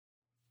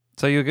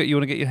So you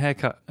want to get your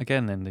haircut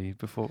again then, do you?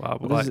 Before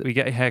we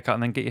get your haircut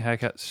and then get your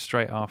haircut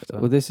straight after.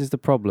 Well, this is the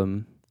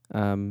problem,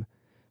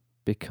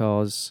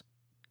 because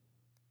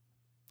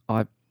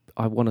I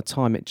want to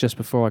time it just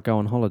before I go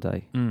on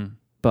holiday.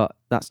 But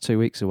that's 2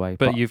 weeks away.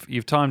 But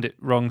you've timed it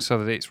wrong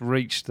so that it's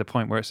reached the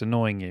point where it's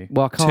annoying you.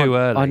 Well, I can't. Too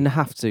early. I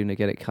have to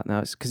get it cut now.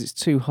 It's because it's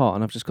too hot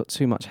and I've just got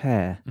too much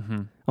hair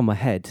on my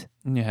head.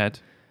 In your head.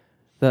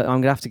 That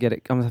I'm gonna have to get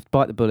it. I'm gonna have to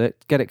bite the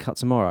bullet, get it cut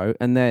tomorrow,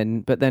 and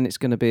then it's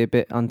gonna be a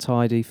bit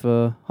untidy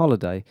for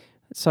holiday.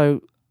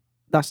 So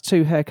that's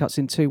 2 haircuts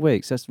in 2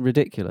 weeks. That's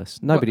ridiculous.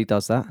 Nobody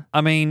does that.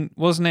 I mean,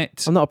 wasn't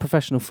it? I'm not a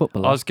professional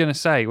footballer. I was gonna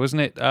say,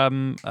 wasn't it?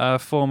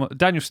 Former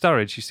Daniel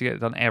Sturridge used to get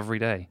it done every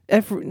day.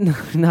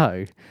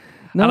 No.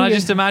 And I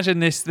just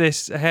imagine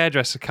this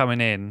hairdresser coming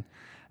in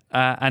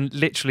and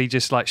literally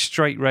just like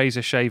straight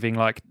razor shaving,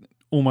 like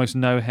almost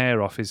no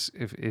hair off his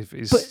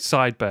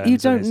sideburns. You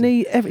don't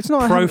need. It's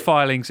not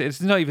profiling. It's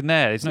not even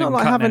there. It's not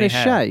like having a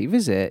shave,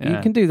 is it? Yeah.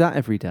 You can do that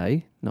every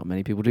day. Not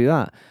many people do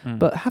that.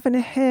 But having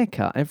a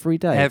haircut every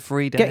day.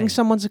 Every day. Getting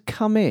someone to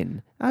come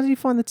in. How do you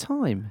find the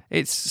time?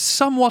 It's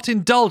somewhat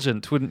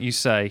indulgent, wouldn't you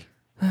say?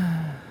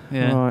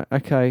 Yeah. Right.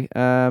 Okay.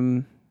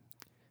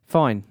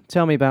 Fine.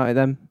 Tell me about it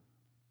then.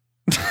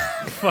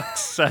 For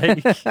fuck's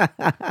sake.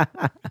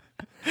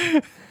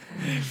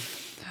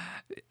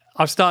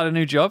 I've started a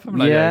new job.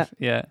 Yeah.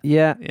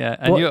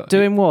 And you're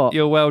doing what?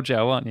 You're well,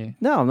 Joe, aren't you?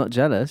 No, I'm not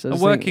jealous. I'm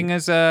working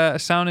as a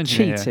sound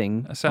engineer.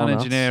 Cheating. A sound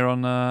engineer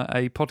on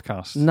a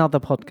podcast. Another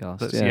podcast.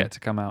 That's yet to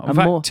come out. In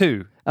fact,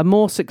 2. A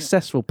more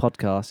successful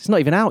podcast. It's not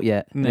even out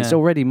yet. Yeah. It's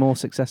already more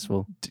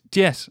successful.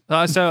 Yes.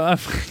 So I'm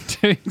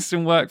doing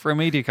some work for a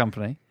media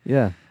company.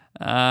 Yeah.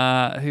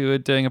 Who are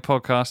doing a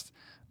podcast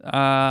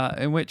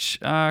in which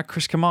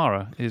Chris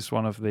Kamara is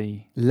one of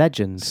the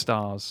legends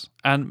stars,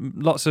 and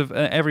lots of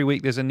every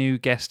week there's a new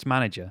guest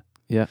manager.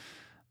 Yeah.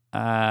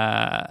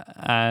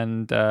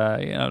 And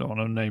I don't want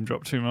to name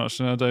drop too much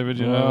now, David.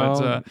 You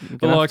know,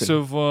 it's the likes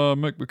of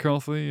Mick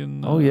McCarthy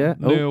and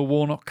Neil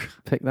Warnock.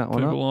 Pick that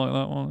one People up. like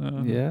that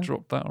one. Yeah.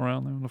 Drop that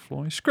around there on the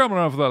floor. Scrambling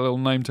around for that little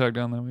name tag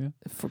down there. Yeah.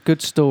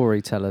 Good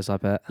storytellers, I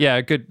bet.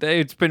 Yeah, good.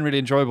 It's been really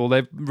enjoyable.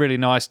 They're really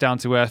nice, down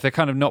to earth. They're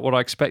kind of not what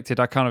I expected.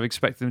 I kind of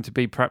expected them to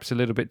be perhaps a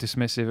little bit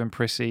dismissive and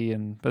prissy,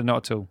 but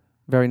not at all.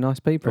 Very nice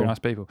people. Very nice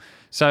people.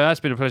 So that's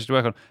been a pleasure to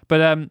work on.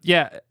 But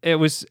it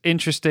was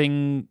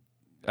interesting.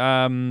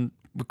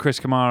 With Chris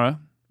Kamara,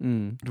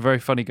 very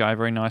funny guy,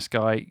 very nice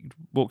guy.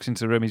 Walks into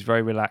the room, he's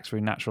very relaxed,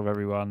 very natural with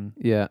everyone.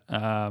 Yeah.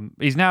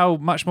 He's now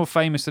much more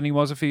famous than he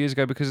was a few years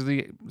ago because of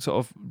the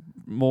sort of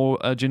more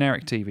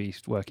generic TV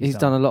work he's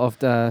done. A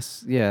lot of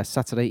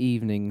Saturday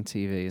evening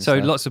TV. And so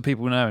stuff. Lots of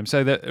people know him.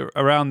 So that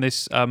around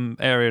this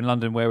area in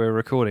London where we're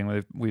recording,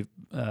 they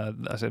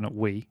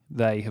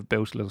have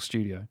built a little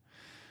studio.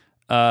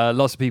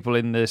 Lots of people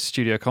in the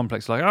studio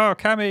complex are like, oh,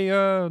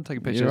 Cammy,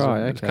 taking pictures.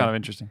 Right, It's kind of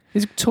interesting.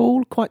 He's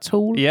tall, quite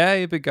tall. Yeah,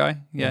 he's a big guy.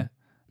 Yeah.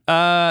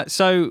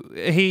 So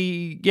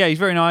he's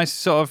very nice.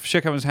 Sort of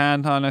shook everyone's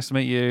hand. Hi, nice to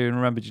meet you, and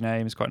remembered your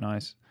name. It's quite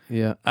nice.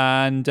 Yeah.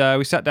 And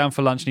we sat down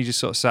for lunch, and he just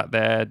sort of sat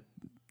there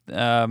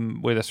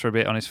with us for a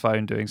bit on his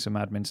phone, doing some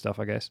admin stuff,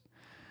 I guess.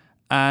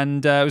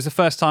 And it was the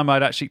first time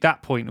he'd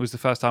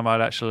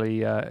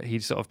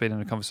sort of been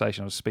in a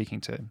conversation. I was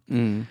speaking to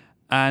him.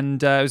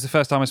 And it was the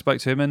first time I spoke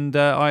to him, and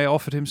I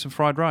offered him some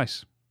fried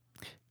rice.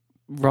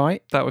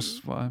 Right. That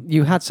was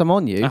you had some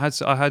on you. I had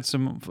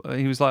some.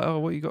 He was like, "Oh,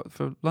 what you got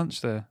for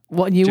lunch there?"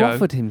 What? And you Joe?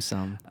 offered him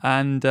some.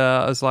 And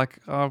I was like,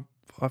 "Oh,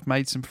 I've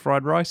made some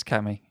fried rice,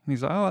 Cammy." And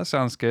he's like, "Oh, that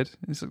sounds good.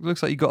 It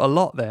looks like you got a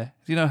lot there.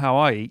 You know how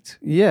I eat."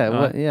 Yeah. Right?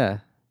 Well,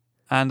 yeah.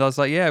 And I was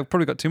like, "Yeah, I've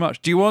probably got too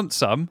much. Do you want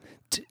some?"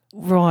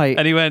 Right.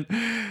 And he went,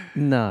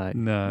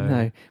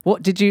 No.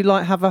 What did you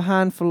have a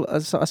handful, a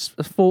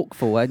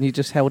forkful, and you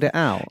just held it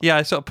out? Yeah,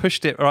 I sort of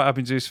pushed it right up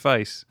into his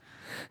face.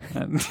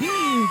 And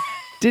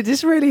did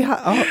this really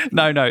happen?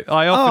 No.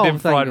 I offered him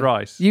fried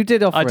rice. You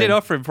did offer. I did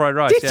offer him fried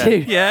rice. Did you?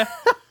 Yeah.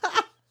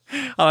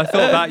 And I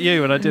thought about you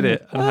when I did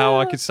it, and how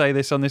I could say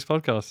this on this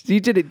podcast. You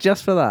did it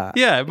just for that?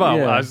 Yeah.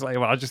 Well, I was like,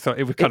 I just thought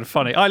it was kind of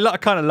funny. I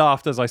kind of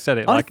laughed as I said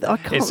it. Like,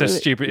 it's a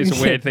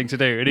weird thing to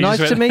do. And he nice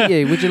just to meet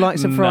you. Would you like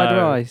some fried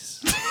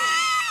rice?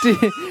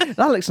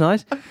 That looks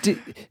nice. Do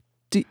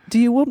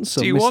you want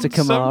some, Mr.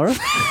 Kamara?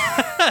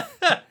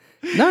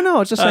 No, I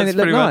was just saying it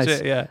looked nice.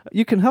 It, yeah.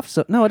 You can have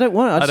some. No, I don't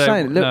want it. I was just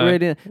saying it looked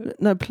really.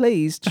 No,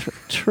 please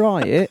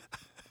try it,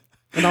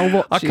 and I'll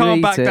watch you eat it. I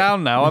can't back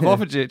down now. I've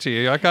offered it to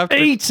you. I have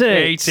to eat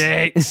it. Eat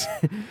it.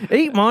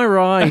 Eat my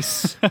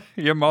rice.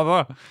 Your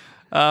mother.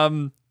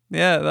 Yeah,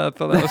 I thought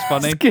that was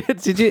funny.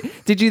 That's good.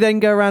 Did you then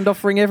go around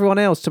offering everyone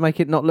else to make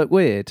it not look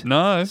weird?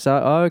 No. So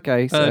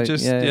okay. So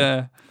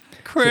yeah.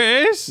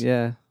 Chris.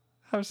 Yeah.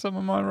 Have some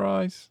of my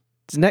rice.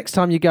 So next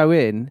time you go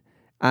in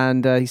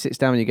and he sits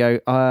down and you go,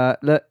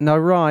 look, no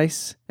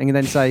rice. And you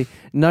then say,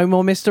 no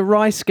more Mr.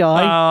 Rice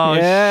Guy. Oh,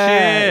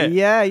 shit.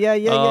 Yeah.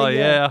 Oh,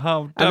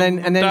 yeah.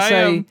 And then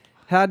say,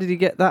 how did you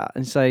get that?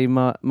 And say,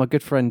 my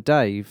good friend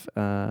Dave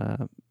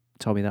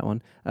told me that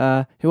one.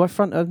 Who I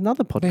front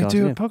another podcast. They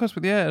do yeah. a podcast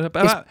with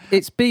about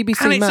It's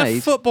BBC and it's made.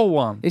 a football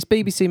one. It's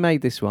BBC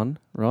made this one,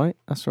 right?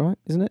 That's right,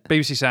 isn't it?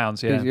 BBC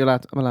Sounds, yeah.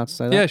 I'm allowed to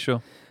say that. Yeah,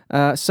 sure.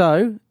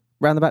 So,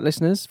 Round the Back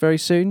listeners, very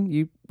soon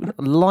you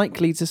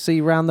likely to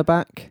see Round the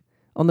Back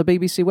on the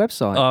BBC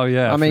website. Oh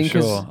yeah, I mean,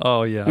 for sure.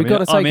 Oh yeah. We've got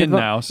to take I'm in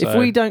now. So. If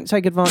we don't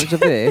take advantage of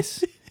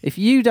this, if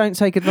you don't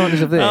take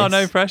advantage of this, oh,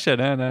 no pressure,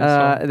 no.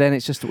 Then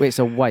it's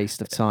a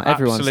waste of time.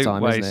 Everyone's Absolute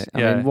time, waste, isn't it?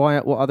 yeah. I mean,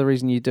 what other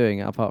reason are you doing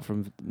it apart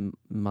from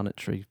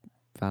monetary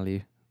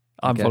value?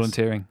 I'm guess.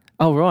 volunteering.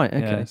 Oh right,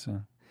 okay. Yeah,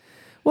 so.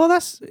 Well,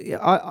 that's.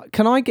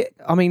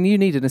 I mean, you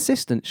need an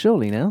assistant,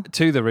 surely now.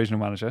 To the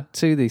regional manager.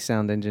 To the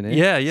sound engineer.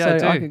 Yeah, I So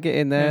do. I can get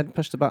in there,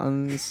 push the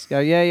buttons,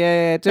 go,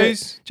 yeah. Do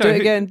it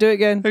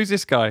again. Who's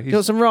this guy? You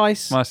want some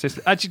rice? My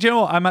assistant. Actually, do you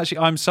know what?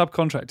 I'm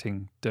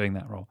subcontracting doing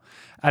that role,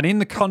 and in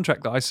the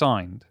contract that I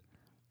signed,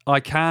 I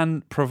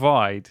can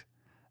provide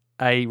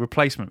a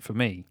replacement for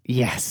me.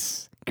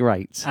 Yes.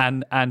 Great.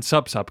 And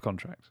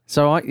subcontract.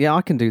 So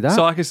I can do that.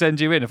 So I can send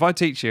you in if I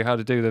teach you how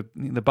to do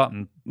the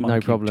button monkey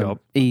no problem. job.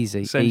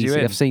 Easy. Send you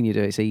in. I've seen you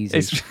do it. It's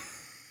easy.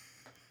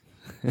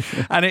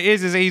 And it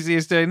is as easy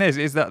as doing this.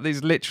 It's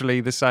literally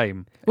the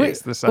same.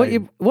 It's the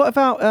same. What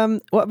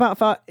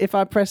about if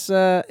I press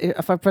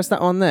that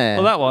one there?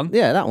 Oh, that one.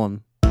 Yeah, that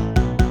one.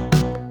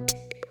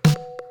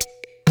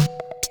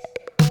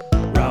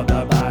 Round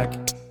the back.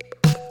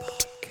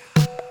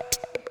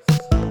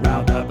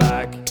 Round the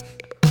back.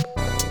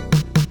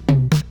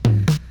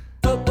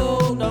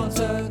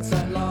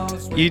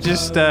 You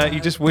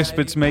just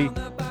whispered to me,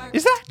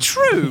 is that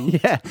true?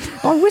 Yeah.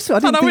 I whispered. I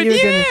didn't think you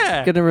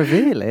were going to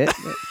reveal it.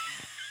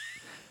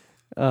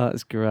 Oh,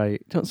 that's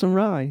great. Do you want some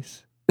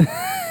rice?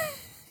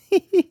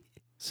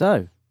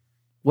 So,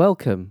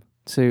 welcome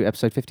to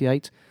episode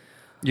 58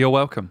 You're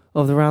welcome.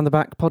 of the Round the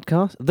Back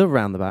podcast. The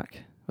Round the Back.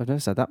 I've never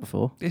said that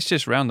before. It's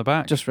just round the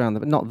back. Just round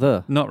the, not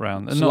the. Not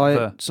round. Shall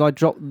I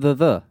drop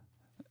the?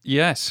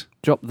 Yes.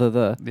 Drop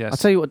the. Yes. I'll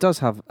tell you what does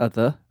have a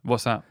the.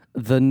 What's that?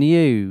 The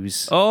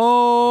news.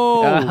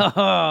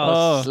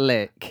 Oh.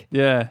 Slick.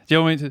 Yeah. Do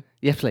you want me to?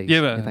 Yeah, please.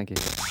 Yeah, thank you.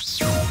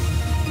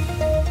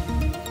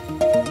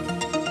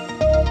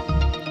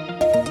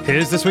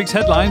 Here's this week's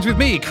headlines with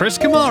me, Chris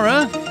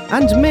Kamara.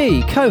 And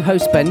me,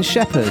 co-host Ben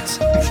Shepherd.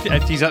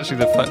 He's actually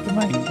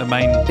the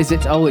main. Is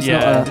it? Oh, it's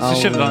not. Yeah,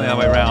 should have done it the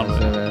other way around.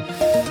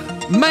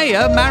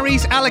 Mayor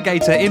marries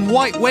alligator in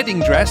white wedding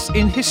dress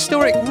in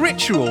historic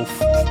ritual.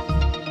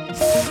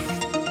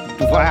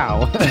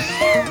 Wow.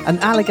 An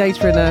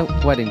alligator in a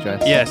wedding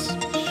dress? Yes.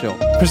 Sure.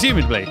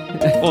 Presumably.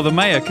 Or the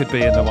mayor could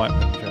be in the white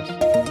wedding dress.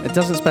 It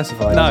doesn't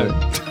specify, No.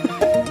 does it?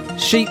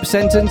 Sheep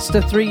sentenced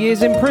to 3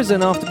 years in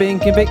prison after being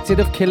convicted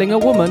of killing a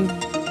woman.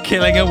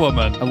 Killing a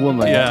woman. A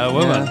woman. Yeah, a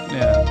woman.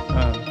 Yeah.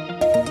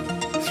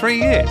 3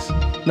 years.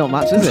 Not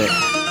much, is it?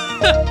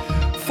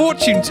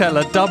 Fortune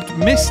teller dubbed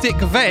Mystic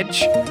Veg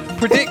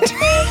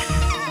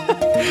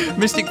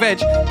Mystic Veg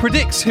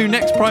predicts who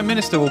next Prime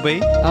Minister will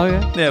be. Oh,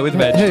 yeah? Yeah, with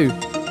Veg. Who?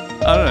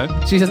 I don't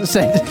know. She hasn't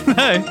said.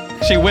 No,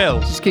 she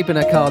will. She's keeping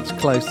her cards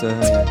close to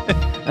her.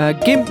 Yeah.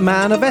 Gimp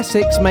man of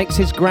Essex makes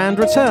his grand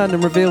return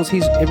and reveals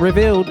he's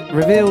Ravada.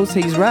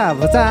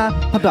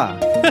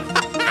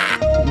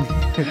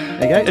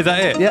 There you go. Is that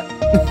it? Yeah.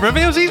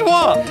 Reveals he's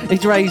what?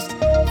 He's raised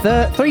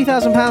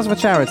 £3,000 for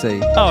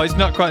charity. Oh, it's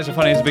not quite so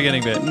funny as the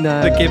beginning bit.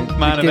 No. The Gimp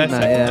man of Gimp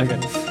Essex. man, yeah.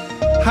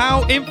 Okay.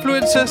 How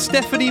influencer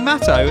Stephanie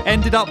Matto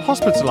ended up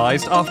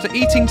hospitalised after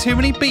eating too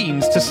many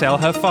beans to sell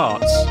her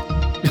farts.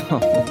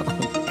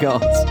 Oh,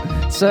 God.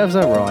 Serves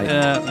her right.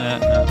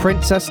 Yeah.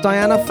 Princess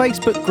Diana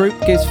Facebook group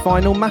gives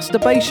final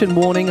masturbation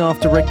warning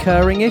after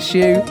recurring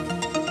issue.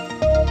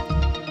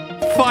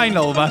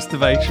 Final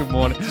masturbation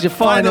warning. It's your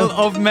Final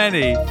of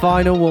many.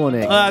 Final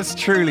warning. That's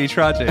truly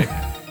tragic.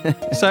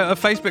 So a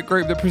Facebook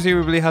group that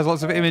presumably has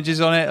lots of images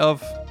on it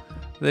of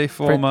the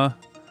former...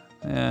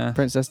 Yeah.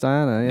 Princess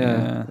Diana,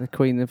 Yeah. The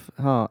Queen of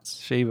Hearts.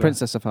 Sheba.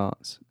 Princess of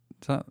Hearts.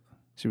 Is that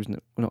She was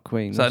not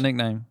Queen. a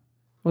nickname?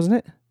 Wasn't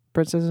it?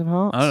 Princess of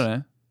Hearts? I don't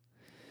know.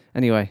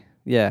 Anyway,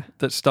 yeah.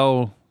 That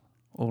stole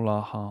all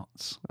our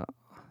hearts.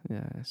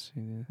 Yeah.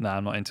 No,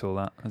 I'm not into all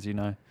that, as you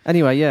know.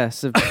 Anyway, yeah,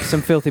 so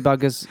some filthy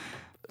buggers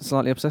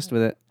slightly obsessed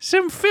with it.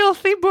 Some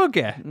filthy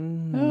bugger.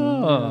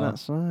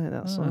 That's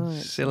right.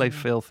 Silly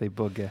filthy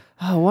bugger.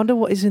 Oh, I wonder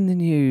what is in the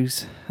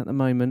news at the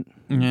moment.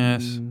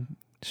 Yes.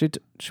 Should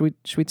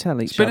we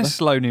tell each It's been other? a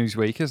slow news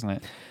week, hasn't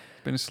it?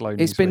 It's been a slow news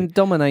week. It's been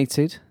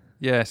dominated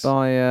Yes.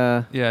 by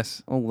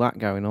Yes. all that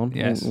going on.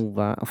 Yes. All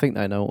that. I think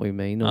they know what we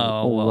mean.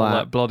 All well,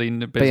 that bloody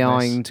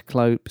business.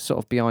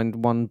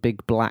 behind one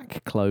big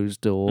black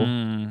closed door.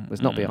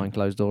 It's not behind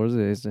closed doors,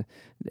 is it? It's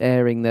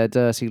airing their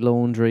dirty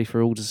laundry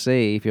for all to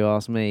see, if you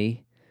ask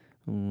me.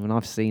 And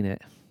I've seen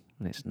it,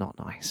 and it's not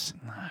nice.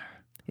 No.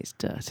 It's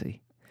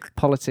dirty.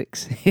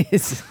 Politics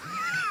is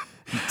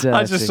dirty.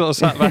 I just sort of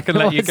sat back and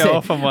let you go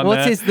off on one What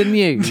there. is the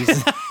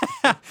news?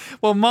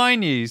 Well, my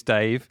news,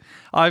 Dave,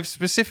 I've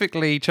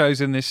specifically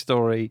chosen this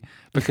story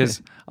because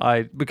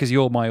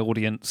you're my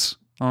audience.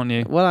 aren't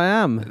you? Well, I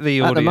am. The At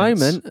the audience.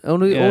 moment,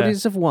 only Yeah.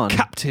 audience of one.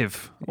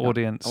 Captive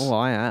audience. Oh,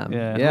 I am.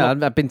 Yeah. Yeah,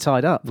 I've been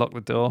tied up. Lock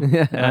the door.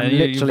 Yeah, I'm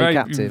you're literally very,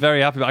 captive. You're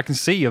very happy. I can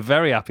see you're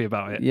very happy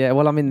about it. Yeah,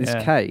 well, I'm in this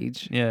Yeah.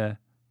 cage. Yeah.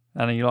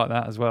 And you like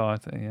that as well, I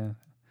think,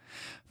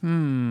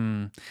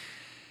 yeah.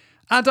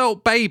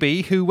 Adult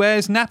baby who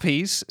wears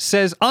nappies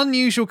says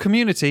unusual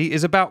community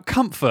is about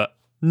comfort,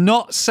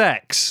 not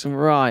sex.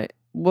 Right.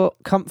 What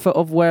comfort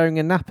of wearing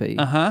a nappy?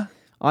 Uh-huh.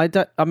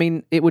 I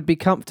mean, it would be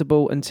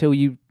comfortable until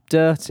you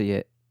dirty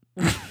it,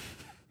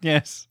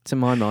 Yes. to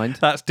my mind.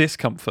 That's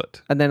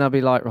discomfort. And then I'll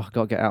be like, oh, I've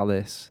got to get out of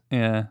this.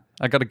 Yeah.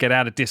 I got to get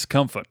out of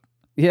discomfort.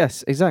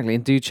 Yes, exactly.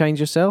 And do you change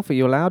yourself? Are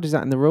you allowed? Is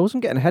that in the rules? I'm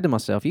getting ahead of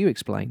myself. You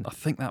explain. I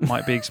think that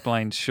might be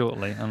explained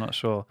shortly. I'm not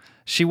sure.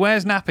 She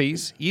wears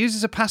nappies,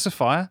 uses a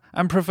pacifier,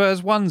 and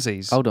prefers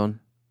onesies. Hold on.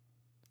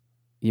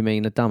 You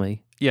mean a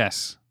dummy?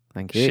 Yes.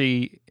 Thank you.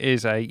 She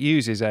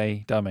uses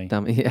a dummy.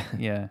 Dummy,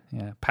 yeah.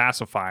 Yeah.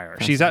 Pacifier.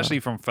 She's actually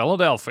from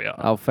Philadelphia.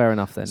 Oh, fair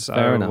enough then. So,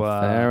 fair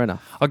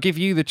enough. I'll give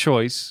you the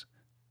choice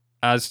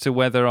as to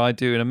whether I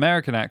do an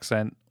American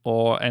accent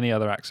or any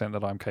other accent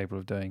that I'm capable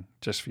of doing,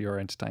 just for your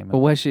entertainment.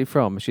 Well, where's she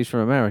from? She's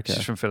from America.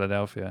 She's from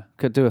Philadelphia.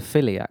 Could do a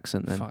Philly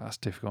accent then. Fuck, that's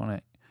difficult, isn't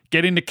it?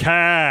 Get in the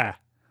car.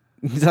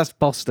 That's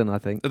Boston, I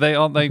think.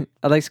 Aren't they?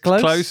 Are they close?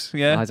 Close,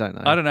 yeah. I don't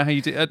know. I don't know how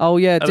you do. Oh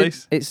yeah, Are they-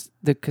 it's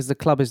because the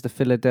club is the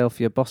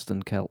Philadelphia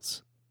Boston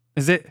Celts.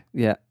 Is it?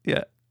 Yeah,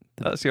 Yeah.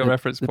 That's your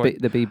reference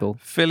point. The B-ball.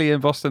 Philly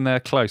and Boston, they're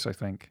close, I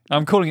think.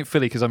 I'm calling it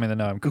Philly because I'm in the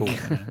know. I'm cool.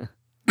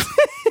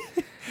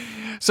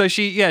 So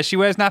she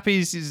wears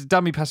nappies, is a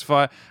dummy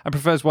pacifier, and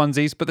prefers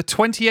onesies. But the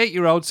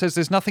 28-year-old says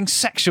there's nothing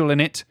sexual in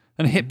it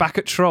and hit back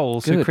at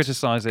trolls who Good.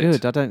 criticise it.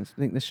 Good. I don't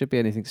think there should be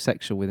anything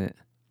sexual with it.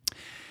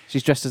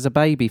 She's dressed as a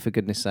baby, for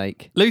goodness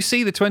sake.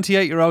 Lucy, the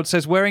 28-year-old,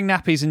 says wearing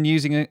nappies and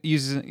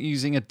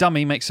using a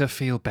dummy makes her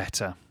feel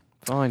better.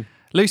 Fine.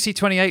 Lucy,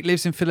 28,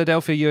 lives in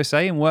Philadelphia,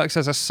 USA, and works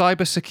as a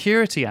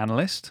cybersecurity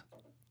analyst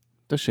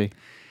Does she?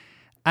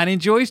 and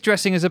enjoys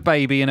dressing as a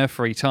baby in her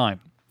free time.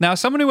 Now,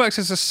 someone who works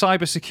as a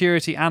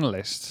cybersecurity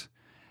analyst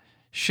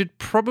should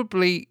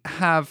probably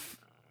have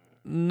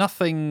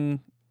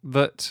nothing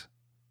that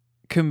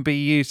can be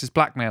used as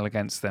blackmail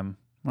against them,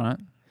 right?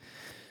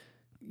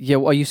 Yeah,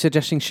 well, are you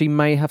suggesting she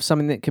may have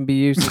something that can be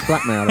used as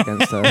blackmail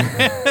against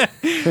her?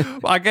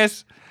 Well, I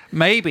guess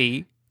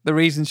maybe the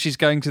reason she's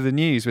going to the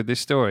news with this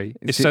story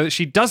is so that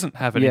she doesn't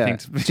have anything Yeah.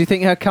 to... Do you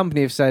think her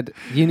company have said,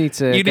 you need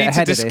to You get need to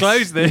ahead of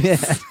disclose this.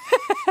 Yeah.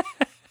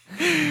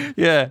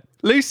 Yeah.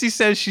 Lucy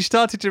says she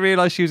started to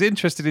realise she was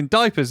interested in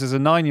diapers as a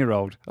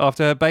 9-year-old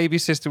after her baby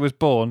sister was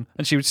born,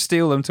 and she would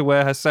steal them to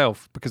wear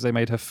herself because they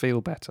made her feel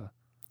better.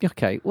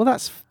 Okay, well,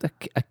 that's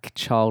a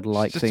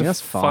childlike Just thing. a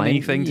That's fine.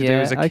 funny thing to do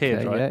as a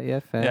kid, right? Yeah,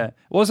 fair. Yeah. It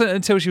wasn't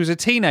until she was a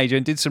teenager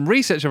and did some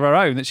research of her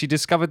own that she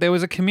discovered there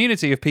was a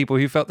community of people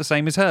who felt the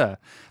same as her.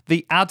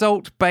 The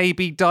adult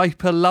baby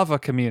diaper lover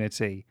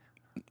community.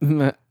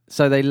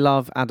 So they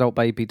love adult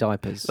baby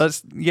diapers.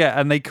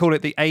 And they call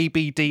it the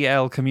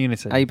ABDL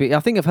community. I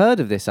think I've heard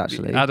of this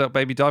actually. Adult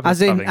baby diaper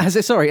As in, loving.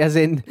 as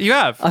in. You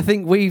have? I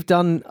think we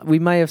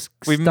may have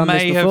We done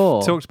may this have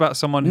before. talked about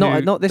someone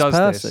who not this does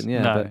person, this.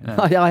 yeah. No,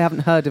 but no. I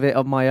haven't heard of it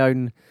of my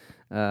own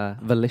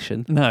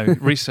volition. No,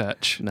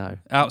 research. No.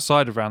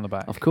 Outside of Round the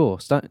Back. Of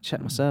course, don't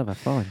check my server.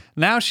 Fine.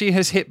 Now she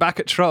has hit back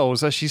at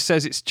trolls as she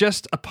says it's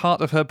just a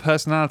part of her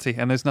personality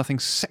and there's nothing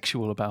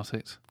sexual about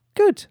it.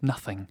 Good.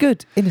 Nothing.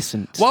 Good.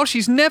 Innocent. While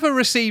she's never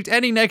received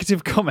any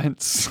negative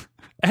comments,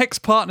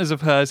 ex-partners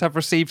of hers have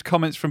received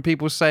comments from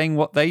people saying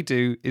what they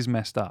do is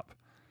messed up.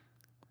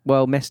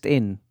 Well, messed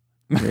in,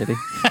 really.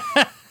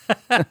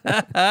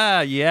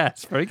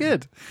 Yes, very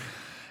good.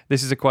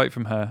 This is a quote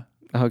from her.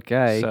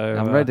 Okay, So,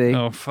 I'm ready.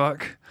 Oh,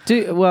 fuck.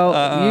 You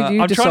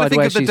I'm decide trying to think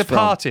where of The she's from.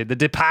 Departed. The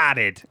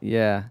Departed.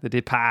 Yeah. The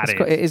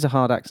Departed. It is a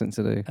hard accent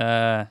to do.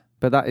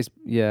 But that is,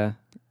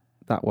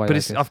 that way. But I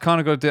it's, guess. I've kind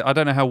of got to do... I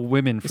don't know how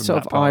women from It's sort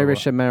that of part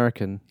Irish work.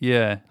 American.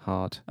 Yeah.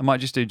 Hard. I might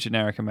just do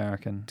generic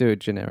American. Do a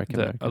generic That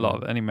American. a lot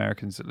of any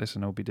Americans that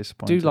listen will be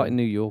disappointed. Do like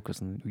New York or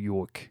something. New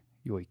York.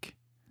 Yoik.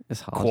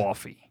 It's hard.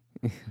 Coffee.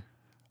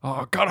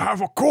 I gotta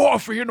have a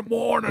coffee in the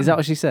morning. Is that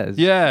what she says?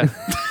 Yeah.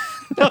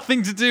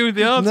 Nothing to do with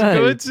the article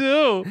No. at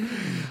all.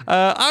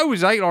 I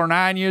was 8 or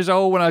 9 years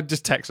old when I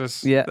just text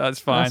us. Yeah, That's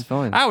fine. that's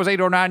fine. I was 8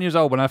 or 9 years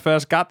old when I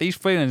first got these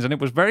feelings, and it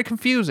was very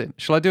confusing.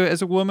 Shall I do it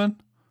as a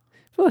woman?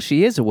 Well,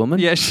 she is a woman.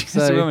 Yeah, she's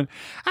So- a woman.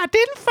 I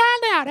didn't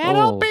find out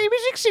adult Oh.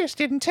 babies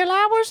existed until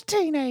I was a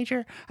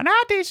teenager, and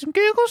I did some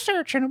Google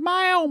searching of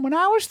my own when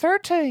I was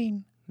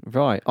 13.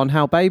 Right. On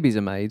how babies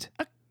are made.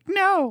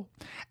 No.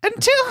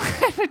 Until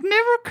it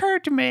never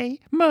occurred to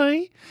me,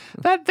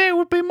 that there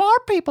would be more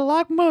people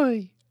like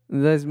me.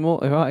 There's more.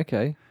 Right.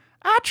 Okay.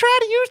 I try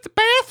to use the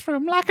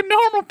bathroom like a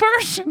normal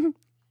person.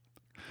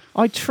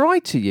 I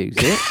tried to use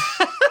it.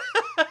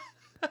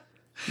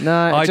 No,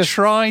 I just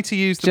try to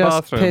use the just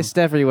bathroom. pissed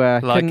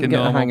everywhere. like Couldn't a get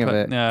the normal hang of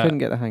per- it. yeah. Couldn't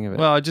get the hang of it.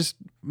 Well, I just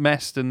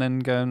messed and then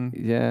go and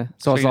yeah.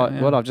 So I was clean like, it,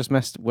 yeah. well, I've just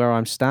messed where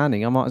I'm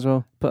standing. I might as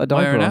well put a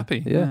diaper wear an on.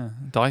 nappy. Yeah.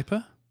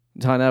 Diaper?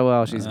 I know.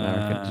 Well, she's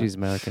American. She's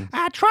American.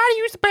 I try to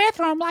use the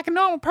bathroom like a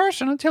normal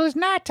person until it's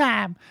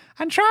nighttime,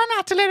 and try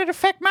not to let it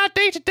affect my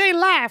day-to-day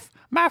life,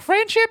 my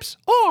friendships,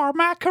 or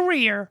my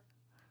career.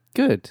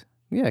 Good.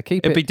 Yeah,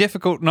 keep It'd it. be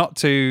difficult not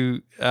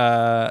to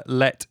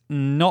let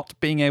not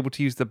being able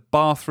to use the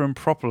bathroom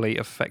properly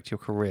affect your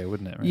career,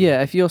 wouldn't it? Really?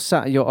 Yeah, if you're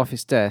sat at your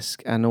office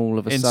desk and all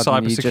of a In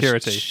sudden you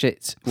cybersecurity. just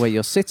shit where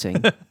you're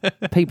sitting,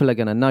 people are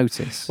going to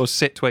notice. Or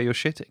sit where you're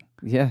shitting.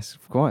 Yes,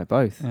 quite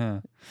both.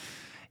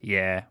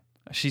 Yeah.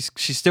 She's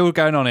still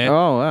going on it.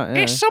 Oh, right,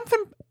 yeah.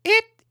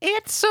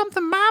 It's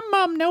something my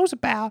mum knows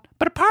about,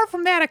 but apart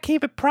from that, I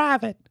keep it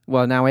private.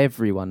 Well, now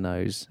everyone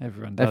knows.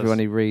 Everyone does. Everyone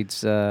who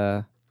reads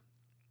The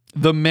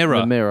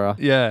Mirror. The Mirror.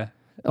 Yeah.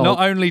 Oh, not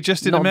only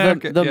just in not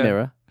America. The yeah.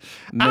 Mirror.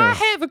 I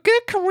have a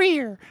good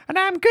career, and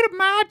I'm good at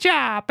my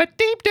job, but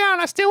deep down,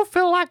 I still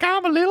feel like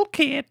I'm a little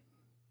kid.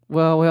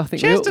 Well, I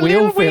think Just a we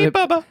all little wee feel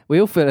bubba. we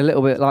all feel a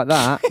little bit like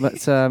that,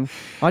 but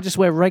I just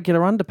wear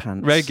regular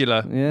underpants.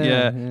 Regular.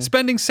 Yeah.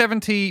 Spending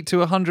 £70 to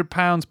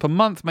 £100 per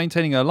month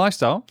maintaining her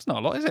lifestyle. It's not a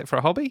lot, is it, for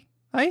a hobby?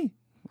 Hey.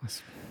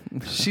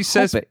 She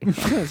says, Hobby.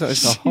 It's a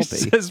she hobby.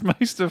 says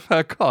most of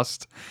her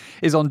cost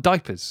is on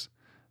diapers,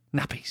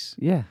 nappies.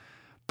 Yeah.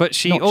 But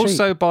she Not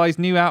also buys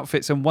new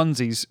outfits and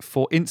onesies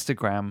for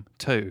Instagram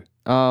too.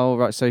 Oh,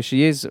 right. So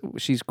she's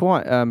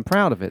quite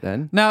proud of it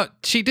then. Now,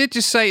 she did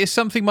just say it's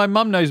something my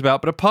mum knows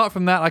about, but apart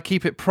from that, I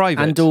keep it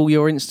private. And all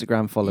your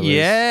Instagram followers.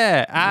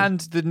 Yeah, and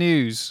the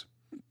news.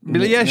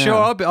 Yeah, sure,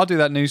 I'll do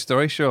that news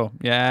story, sure.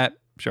 Yeah,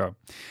 sure.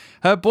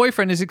 Her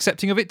boyfriend is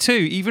accepting of it too,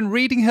 even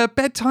reading her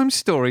bedtime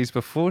stories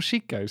before she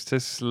goes to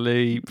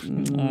sleep.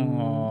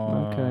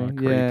 Okay,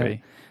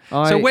 creepy.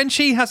 yeah. So when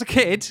she has a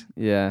kid,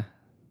 Yeah.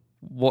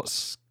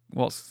 what's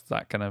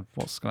gonna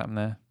happen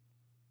there?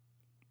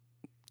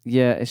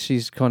 Yeah,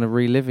 she's kind of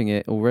reliving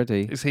it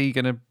already. Is he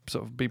gonna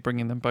sort of be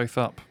bringing them both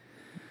up?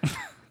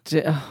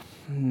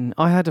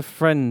 I had a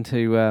friend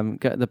who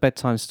got the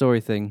bedtime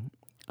story thing.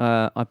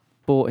 I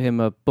bought him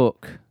a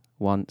book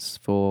once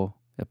for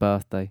a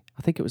birthday.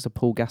 I think it was a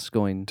Paul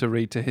Gascoigne. To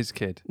read to his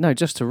kid? No,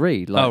 just to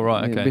read. Like, Oh,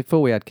 right, okay.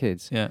 Before we had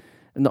kids. Yeah.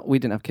 We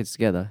didn't have kids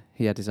together.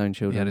 He had his own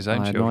children. He had his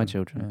own I had children. my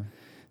children. Yeah.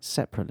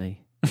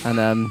 Separately. And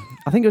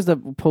I think it was the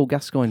Paul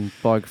Gascoigne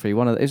biography. He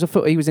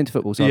was into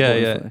football, so I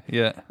bought him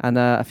Yeah. And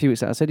a few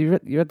weeks later, I said, you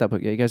read that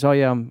book? Yeah. He goes, oh,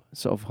 yeah, I'm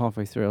sort of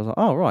halfway through. I was like,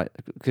 oh, right.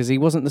 Because he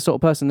wasn't the sort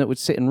of person that would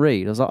sit and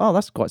read. I was like, oh,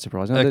 that's quite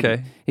surprising.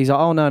 Okay. He's like,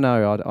 oh,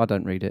 no, I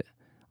don't read it.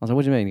 I was like,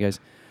 what do you mean? He goes,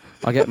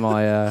 I get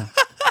my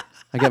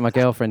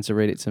girlfriend to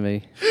read it to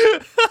me.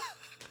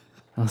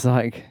 I was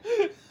like,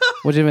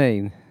 what do you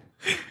mean?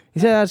 He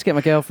said, I just get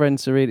my girlfriend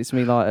to read it to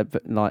me like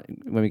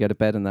when we go to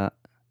bed and that.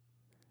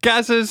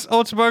 Gazza's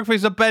autobiography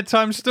is a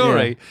bedtime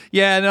story.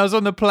 Yeah, and I was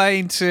on the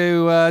plane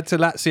to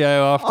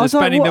Lazio after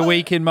spending the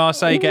week in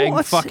Marseille getting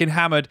fucking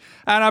hammered,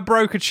 and I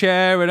broke a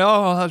chair, and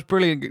that's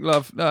brilliant,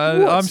 love.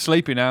 I'm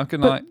sleepy now.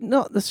 Good night. But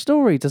not the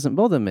story doesn't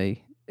bother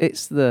me.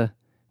 It's the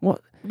what.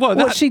 Well,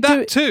 what's she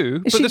doing?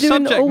 Too. Is but she the doing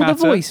subject all matter. the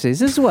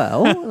voices as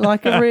well?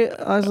 Like I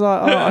was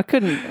like, I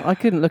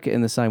couldn't look at it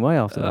in the same way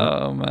after that.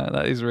 Oh man,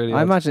 that is really.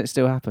 I odd. imagine it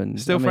still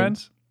happens. Still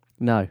friends?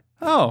 No.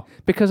 Oh,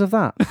 because of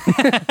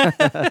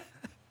that.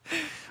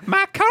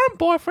 my current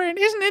boyfriend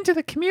isn't into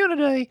the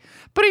community,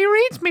 but he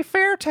reads me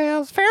fairy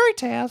tales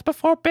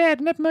before bed,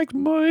 and it makes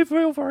me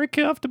feel very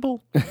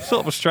comfortable.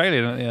 Sort of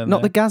Australian at the end.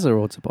 Not the Gaza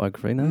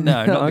autobiography, no.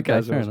 No, not the Okay,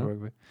 Gaza fair enough.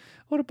 autobiography.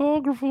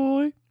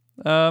 Autobiography.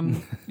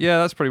 Yeah,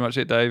 that's pretty much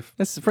it, Dave.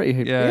 That's pretty.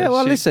 Yeah, Yeah.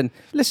 Well, listen.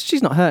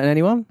 She's not hurting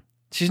anyone,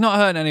 She's not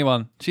hurting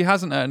anyone. She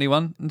hasn't hurt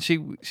anyone, and she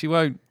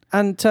won't.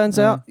 and turns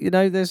out,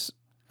 there's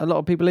a lot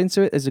of people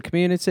into it. There's a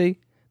community.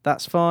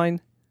 That's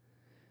fine.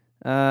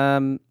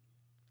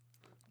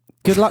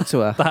 Good luck to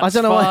her. I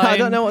don't know. I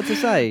don't know what to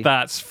say.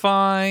 That's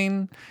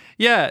fine.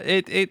 Yeah,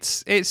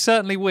 it's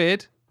certainly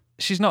weird.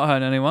 She's not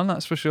hurting anyone,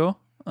 that's for sure.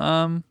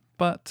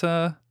 But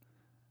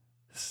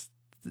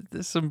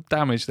there's some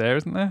damage there,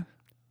 isn't there?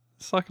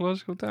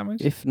 Psychological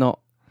damage. If not,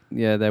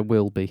 yeah, there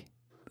will be.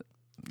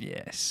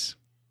 Yes.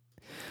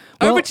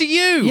 Well, over to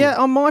you.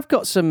 Yeah, I've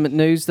got some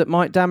news that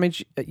might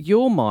damage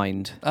your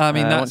mind. I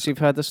mean, once you've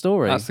heard the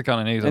story. That's the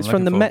kind of news it's I'm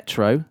from the looking for.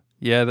 Metro.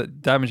 Yeah,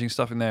 that damaging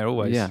stuff in there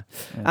always. Yeah.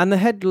 And the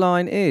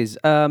headline is,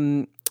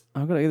 I've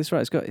got to get this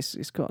right.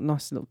 It's got a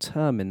nice little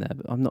term in there,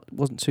 but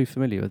wasn't too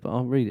familiar with, but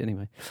I'll read it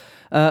anyway.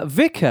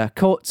 Vicar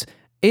caught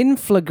in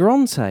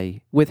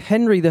flagrante with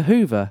Henry the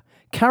Hoover,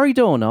 carried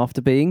on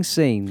after being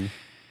seen.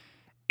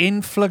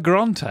 In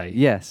flagrante?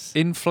 Yes.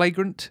 In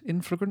flagrant?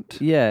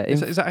 Yeah.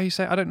 Is that how you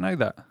say it? I don't know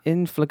that.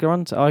 In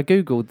flagrante. I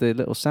googled the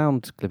little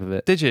sound clip of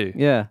it. Did you?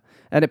 Yeah.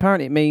 And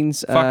apparently it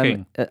means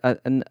fucking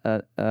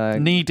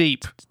knee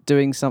deep,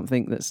 doing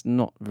something that's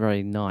not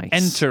very nice.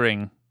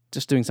 entering.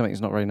 Just doing something that's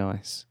not very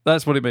nice.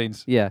 That's what it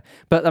means. Yeah,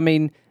 but I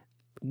mean,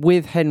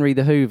 with Henry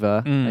the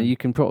Hoover, you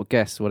can probably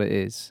guess what it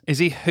is. Is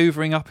he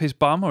hoovering up his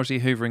bum or is he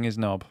hoovering his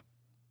knob?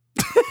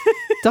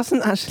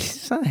 Doesn't actually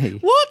say.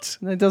 What?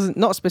 No, it doesn't.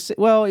 Not specific.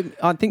 Well,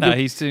 I think No,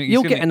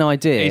 you'll get an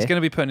idea. He's going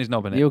to be putting his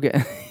knob in it. You'll get.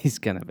 He's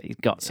gonna be. He's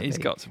got to. He's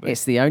be. got to be.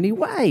 It's the only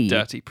way.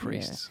 Dirty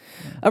priests.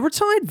 Yeah. A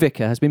retired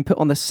vicar has been put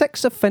on the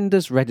sex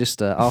offenders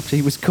register after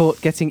he was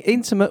caught getting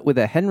intimate with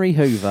a Henry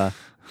Hoover.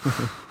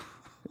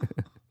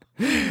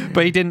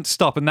 But he didn't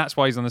stop, and that's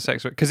why he's on the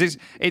sex because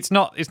it's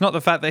not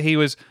the fact that he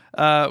was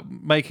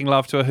making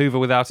love to a Hoover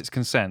without its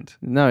consent.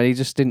 No, he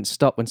just didn't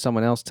stop when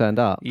someone else turned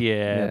up.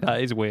 Yeah.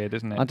 That is weird,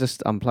 isn't it? I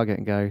just unplug it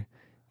and go,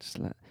 just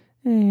like,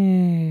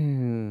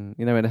 when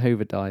a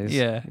Hoover dies.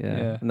 Yeah.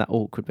 And that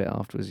awkward bit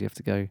afterwards, you have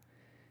to go,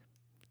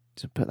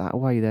 just put that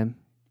away then.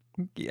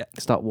 Yeah.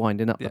 Start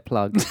winding up the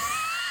plug.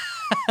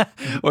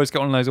 Or it's got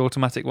one of those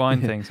automatic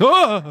wind things.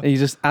 Oh! And you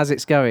just, as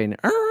it's going,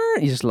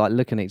 you just like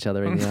looking at each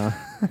other in the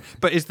eye.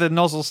 But is the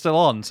nozzle still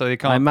on so you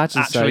can't I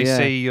imagine actually so, yeah.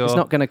 see your... It's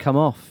not going to come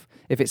off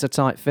if it's a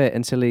tight fit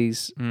until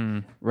he's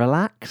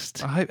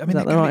relaxed. I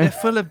mean, they're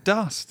full of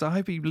dust. I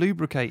hope he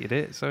lubricated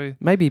it. So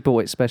maybe he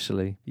bought it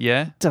specially.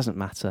 Yeah. Doesn't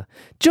matter.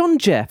 John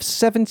Jeff,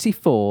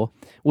 74,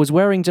 was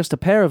wearing just a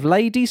pair of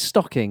ladies'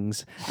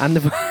 stockings and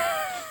the...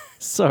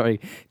 Sorry,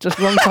 just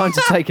wrong time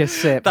to take a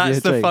sip. That's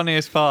the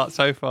funniest part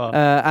so far.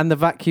 And the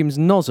vacuum's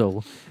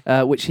nozzle,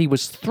 which he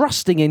was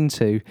thrusting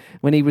into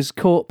when he was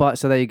caught by...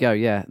 So there you go,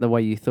 yeah, the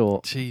way you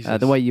thought. Jesus.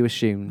 The way you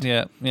assumed.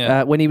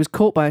 Yeah. When he was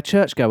caught by a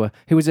churchgoer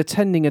who was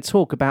attending a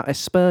talk about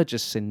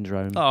Asperger's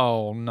syndrome.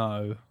 Oh,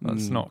 no.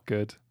 That's not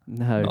good.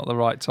 No. Not the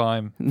right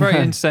time. Very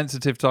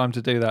insensitive time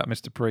to do that,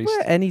 Mr. Priest.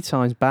 Well, any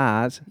time's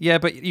bad. Yeah,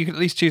 but you can at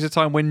least choose a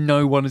time when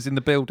no one is in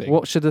the building.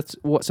 What's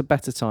a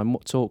better time?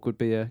 What talk would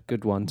be a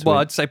good one? Well,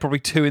 I'd say probably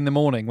 2 a.m.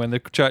 when the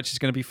church is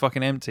going to be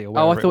fucking empty. Or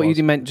I thought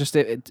you meant just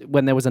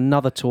when there was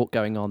another talk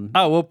going on.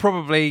 Oh, well,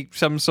 probably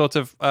some sort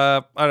of,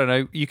 I don't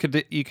know, you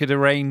could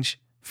arrange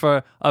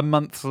for a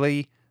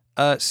monthly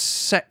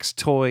sex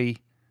toy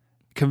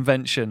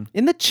convention.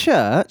 In the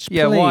church?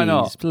 Yeah, please, why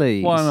not?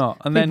 Please. Why not?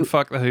 And then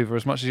fuck the Hoover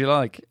as much as you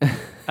like.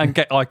 And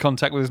get eye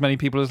contact with as many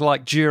people as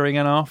like during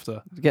and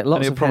after. Get lots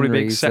and it'll of probably be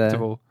Henrys,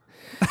 acceptable.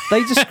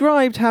 They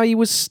described how he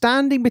was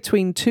standing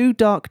between 2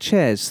 dark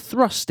chairs,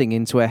 thrusting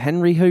into a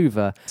Henry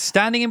Hoover.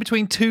 Standing in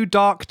between 2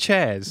 dark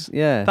chairs?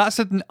 Yeah. That's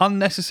an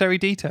unnecessary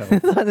detail.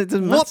 It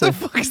doesn't matter. What the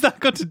fuck has that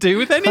got to do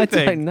with anything?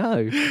 I don't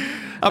know.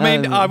 I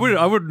mean, I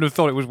wouldn't have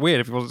thought it was weird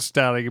if he wasn't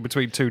standing in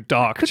between 2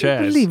 dark chairs. I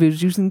couldn't believe he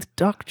was using the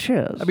dark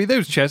chairs. I mean,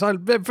 those chairs,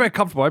 they're very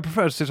comfortable. I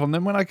prefer to sit on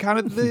them when I can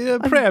at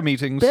the prayer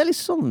meetings. Barely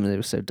saw them, they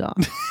were so dark.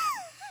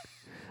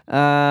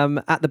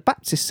 At the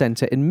Baptist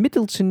Centre in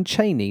Middleton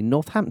Cheney,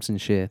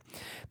 Northamptonshire.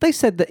 They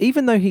said that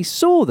even though he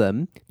saw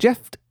them,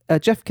 Jeff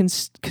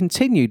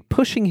continued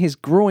pushing his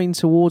groin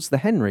towards the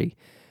Henry,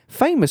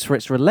 famous for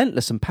its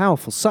relentless and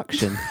powerful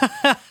suction.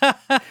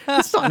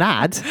 It's not an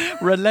ad.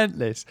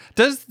 Relentless.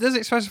 Does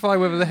it specify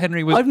whether the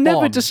Henry was I've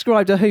never on?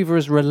 described a Hoover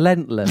as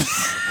relentless.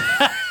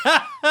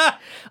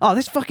 Oh,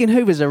 this fucking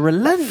Hoovers are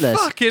relentless.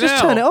 Fucking Just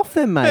hell. turn it off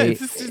then, mate.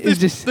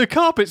 The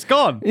carpet's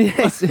gone.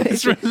 Yes,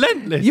 it's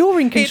relentless.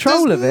 You're in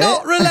control of it. It does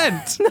not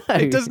relent. No.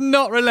 It does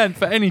not relent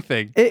for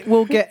anything. It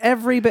will get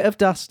every bit of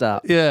dust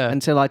up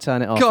until I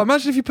turn it off. God,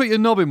 imagine if you put your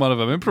knob in one of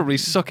them and probably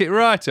suck it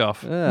right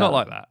off. Yeah. Not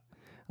like that.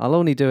 I'll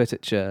only do it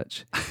at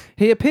church.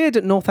 He appeared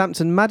at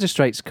Northampton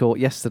Magistrates Court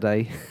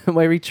yesterday,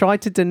 where he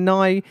tried to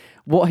deny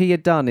what he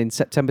had done in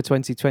September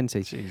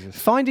 2020. Jesus.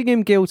 Finding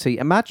him guilty,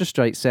 a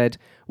magistrate said,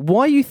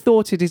 "Why you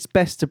thought it is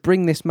best to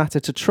bring this matter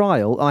to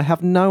trial, I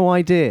have no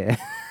idea."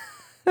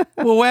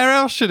 Well, where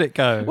else should it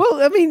go?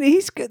 Well, I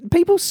mean,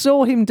 people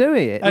saw him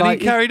doing it. And he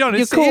carried on.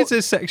 It's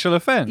a sexual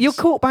offence. You're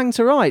caught bang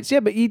to rights. Yeah,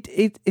 but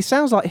it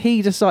sounds like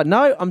he decided,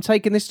 no, I'm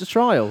taking this to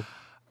trial.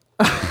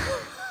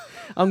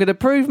 I'm going to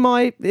prove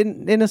my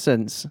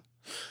innocence,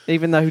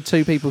 even though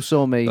 2 people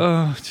saw me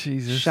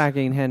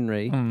shagging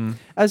Henry.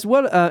 As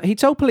well, he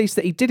told police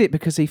that he did it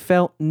because he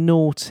felt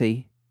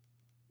naughty.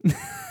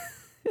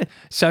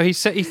 So he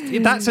said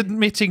that's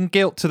admitting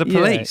guilt to the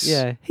police.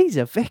 Yeah, he's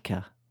a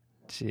vicar.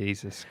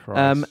 Jesus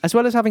Christ. As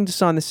well as having to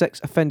sign the sex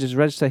offenders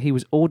register, he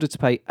was ordered to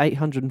pay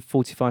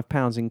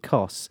 £845 in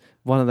costs.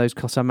 One of those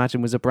costs, I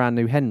imagine, was a brand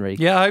new Henry.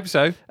 Yeah, I hope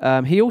so.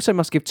 He also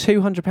must give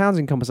 £200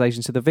 in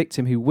compensation to the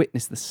victim who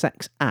witnessed the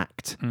sex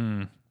act.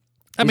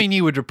 I mean,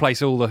 you would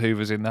replace all the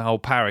Hoovers in the whole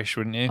parish,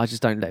 wouldn't you? I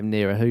just don't let him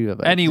near a Hoover.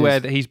 But anywhere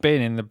that he's been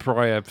in the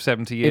prior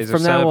 70 years of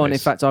from now on, in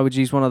service. fact, I would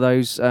use one of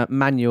those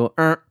manual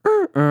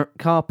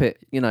carpet,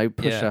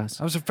 pushers. Yeah.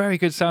 That was a very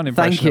good sound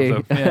impression Thank you.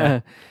 of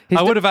them. Yeah.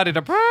 I would have added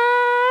a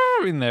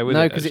in there with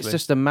No, it. because it's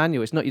just a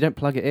manual. It's not. You don't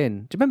plug it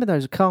in. Do you remember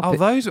those carpet? Oh,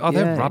 those? Oh,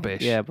 they're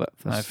rubbish. Yeah, but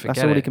No,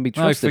 that's all he can be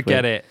trusted with.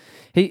 forget it.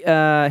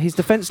 His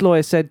defence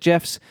lawyer said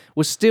Jeffs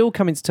was still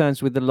coming to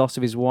terms with the loss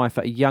of his wife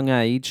at a young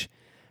age.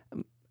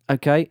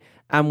 Okay,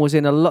 and was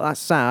in a lot. That's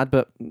sad,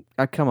 but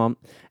come on,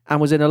 and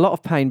was in a lot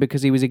of pain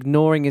because he was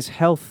ignoring his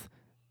health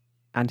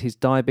and his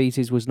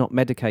diabetes was not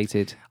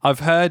medicated. I've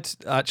heard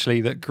actually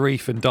that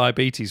grief and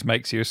diabetes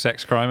makes you a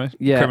sex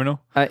criminal.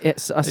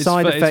 It's a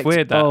side effect it's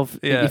weird, that. of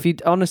Yeah. if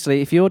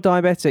you're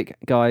diabetic,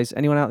 guys,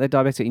 anyone out there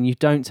diabetic, and you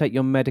don't take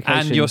your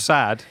medication, And you're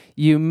sad.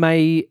 you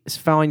may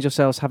find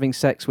yourselves having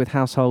sex with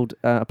household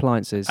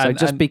appliances. So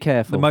just be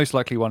careful. The most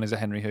likely one is a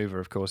Henry Hoover,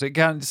 of course. It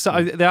can.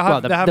 So there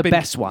have the been,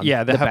 best one.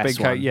 Yeah, there The have best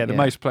been. one, The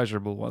most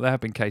pleasurable one. There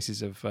have been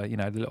cases of the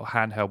little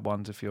handheld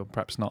ones. If you're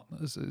perhaps not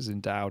as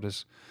endowed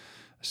as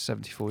a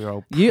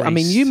 74-year-old.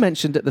 You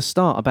mentioned at the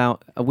start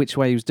about which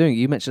way he was doing it.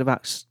 You mentioned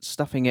about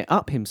stuffing it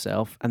up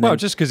himself, and Well,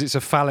 just because it's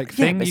a phallic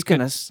thing, but it's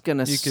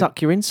gonna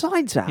suck your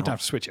insides out. You don't have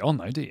to switch it on,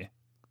 though, do you?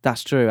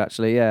 That's true,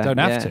 actually. Yeah, Don't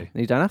have to.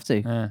 You don't have to.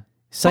 Yeah.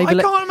 Save I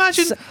can't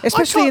imagine,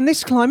 especially in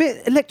this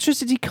climate,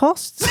 electricity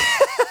costs.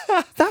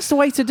 That's the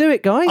way to do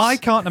it, guys. I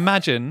can't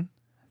imagine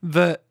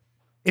that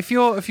if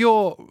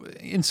you're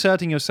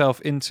inserting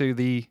yourself into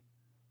the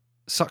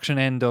suction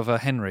end of a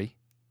Henry,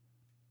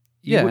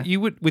 you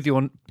would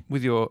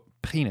with your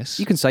penis.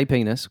 You can say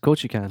penis, of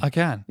course you can. I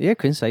can. Yeah, you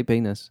can say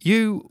penis.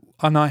 You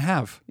and I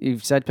have.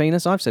 You've said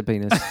penis, I've said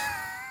penis.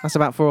 That's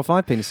about 4 or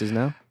 5 penises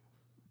now.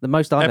 The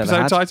most I've ever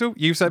had. Episode title?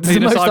 You've said The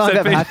penis, most I've I've said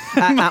ever penis.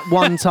 had at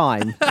one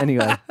time.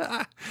 Anyway,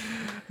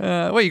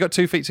 Well, you got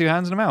 2 feet, 2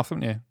 hands, and a mouth,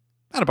 haven't you?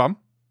 And a bum.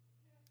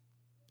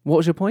 what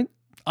was your point?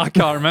 I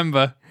can't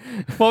remember.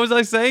 What was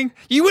I saying?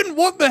 You wouldn't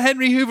want the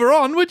Henry Hoover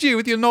on, would you,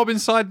 with your knob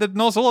inside the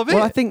nozzle of it?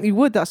 Well, I think you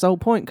would. That's the whole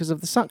point because of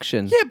the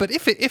suction. Yeah, but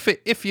if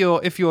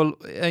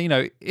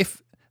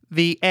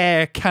the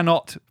air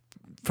cannot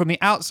from the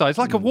outside, it's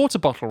like a water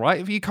bottle, right?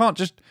 If you can't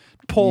just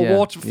pour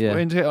water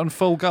into it on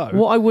full go.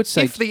 What I would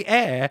say, if the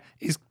air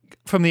is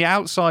from the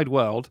outside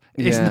world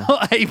is Yeah.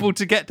 not able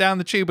to get down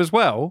the tube as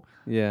well,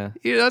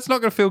 that's not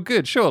going to feel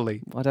good,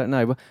 surely. I don't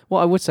know. But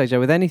what I would say,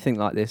 Joe, with anything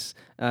like this,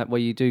 where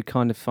you do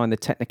kind of find the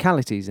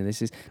technicalities in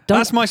this, is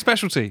That's my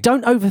specialty.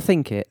 don't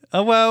overthink it.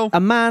 Oh well. A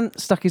man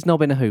stuck his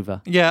knob in a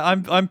Hoover. Yeah,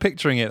 I'm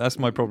picturing it. That's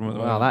my problem at the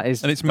Well, moment. that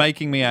is- and it's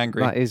making me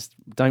angry. That is,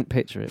 don't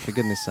picture it, for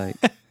goodness sake.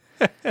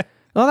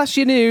 Well, that's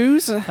your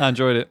news. I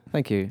enjoyed it.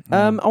 Thank you.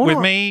 With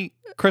me,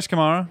 Chris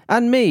Kamara.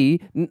 and me,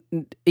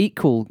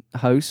 equal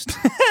host,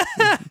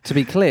 to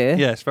be clear,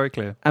 Yes, very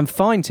clear. and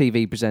fine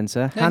TV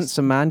presenter,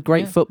 handsome man,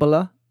 great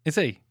footballer, Is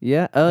he?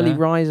 early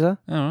riser,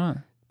 All right.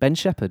 Ben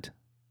Shepherd.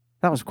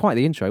 That was quite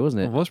the intro,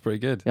 wasn't It it? was pretty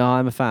good. Yeah,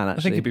 I'm a fan,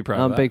 actually. think he'd be proud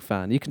of I'm that. a big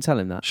fan. You can tell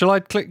him that. Shall I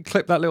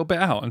clip that little bit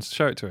out and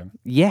show it to him?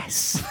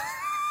 Yes.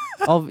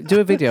 I'll do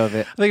a video of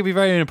it. I think it'd be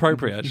very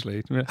inappropriate,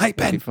 actually. Hey, That'd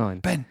be Ben. fine.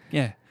 Ben.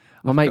 Yeah.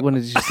 My mate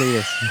wanted you to see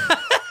this.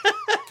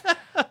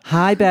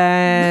 Hi,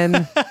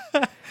 Ben.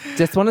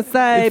 Just want to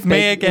say... It's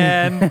me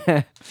again.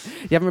 You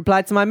haven't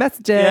replied to my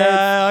messages.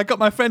 Yeah, I got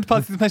my friend to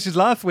pass this message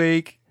last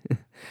week.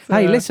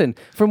 Hey, listen,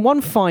 from one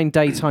fine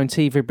daytime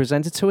TV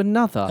presenter to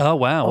another. Oh,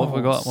 wow. What have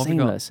we got? What have we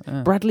got? Seamless.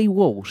 Yeah. Bradley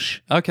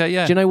Walsh. Okay,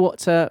 yeah. Do you know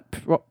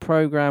what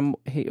program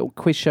or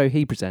quiz show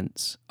he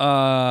presents?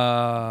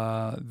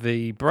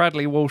 The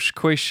Bradley Walsh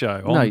quiz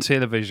show on No,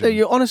 television.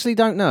 You honestly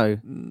don't know?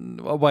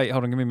 Oh, wait,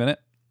 hold on, give me a minute.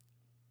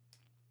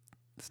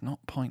 It's not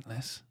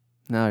Pointless.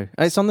 No.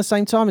 It's on the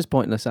same time as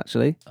Pointless,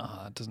 actually.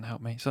 Oh, it doesn't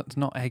help me. So it's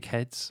not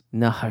Eggheads.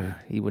 No,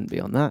 he wouldn't be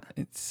on that.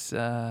 It's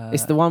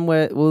the one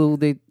where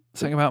the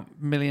something about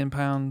 £1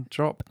 million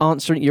drop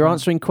you're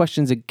answering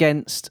questions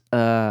against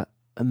a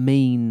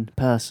mean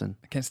person.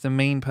 against a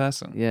mean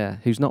person. Yeah,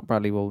 who's not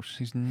Bradley Walsh.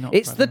 Who's not?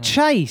 It's Bradley The Walsh.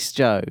 Chase,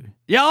 Joe.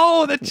 Yeah,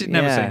 oh, never seen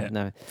it.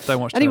 No.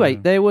 Don't watch. Anyway,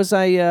 television. there was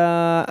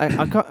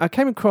I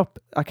came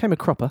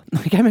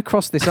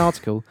across this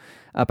article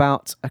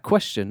about a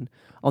question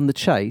on The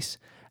Chase,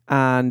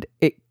 and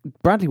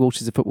Bradley Walsh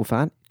is a football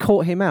fan,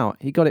 caught him out.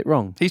 He got it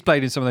wrong. He's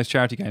played in some of those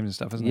charity games and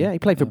stuff, hasn't he? Yeah, he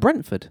played for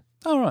Brentford.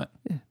 Oh, right.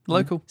 Yeah.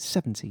 Local.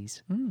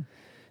 70s.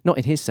 Not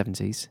in his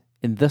 70s,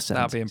 in the 70s.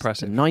 That'd be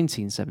impressive. The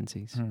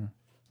 1970s.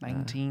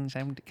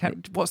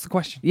 1970. What's the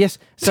question? Yes,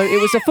 so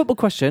it was a football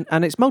question,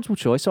 and it's multiple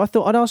choice, so I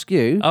thought I'd ask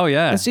you. Oh,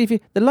 yeah. And see if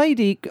the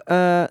lady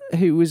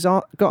who was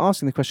got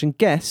asking the question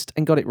guessed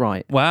and got it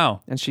right.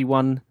 Wow. And she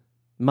won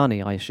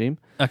money, I assume.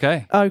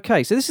 Okay.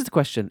 Okay, so this is the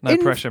question. No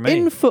pressure, me.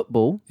 In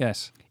football,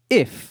 Yes.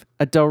 if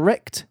a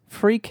direct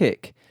free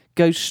kick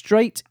goes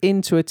straight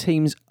into a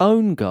team's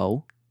own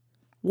goal,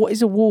 what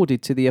is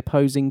awarded to the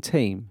opposing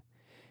team?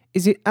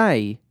 Is it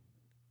A,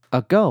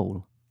 a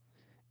goal?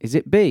 Is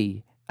it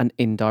B, an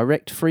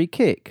indirect free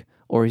kick?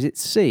 Or is it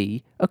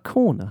C, a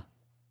corner?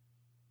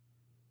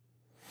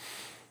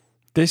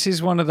 This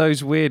is one of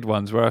those weird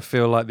ones where I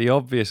feel like the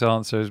obvious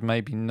answer is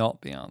maybe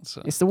not the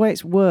answer. It's the way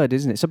it's worded,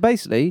 isn't it? So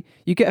basically,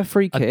 you get a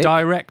free kick. A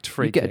direct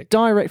free you get a kick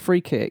direct free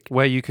kick.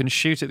 where you can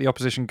shoot at the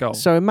opposition goal.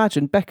 So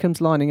imagine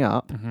Beckham's lining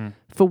up. Mm-hmm.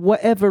 For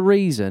whatever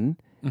reason,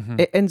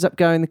 it ends up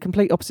going the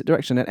complete opposite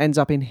direction and ends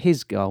up in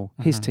his goal,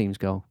 his team's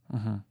goal.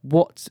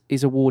 What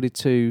is awarded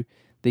to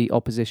the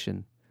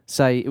opposition?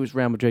 Say it was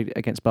Real Madrid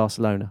against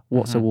Barcelona.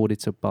 What's awarded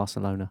to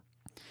Barcelona?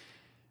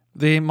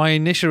 My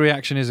initial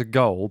reaction is a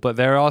goal, but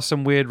there are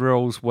some weird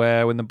rules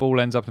where when the ball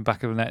ends up in the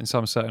back of the net in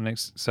some certain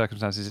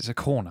circumstances, it's a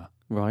corner.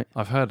 Right.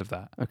 I've heard of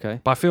that.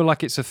 Okay. But I feel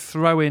like it's a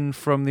throw-in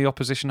from the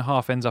opposition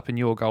half ends up in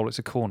your goal, it's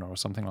a corner or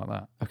something like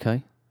that.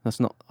 Okay. That's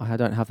not. I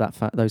don't have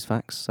those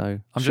facts. So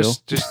I'm sure.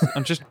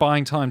 I'm just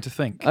buying time to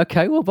think.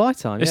 Okay, well, buy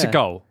time. It's yeah. a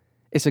goal.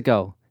 It's a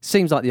goal.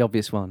 Seems like the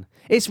obvious one.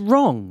 It's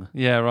wrong.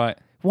 Yeah, right.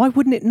 Why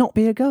wouldn't it not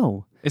be a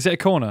goal? Is it a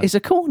corner? It's a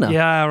corner.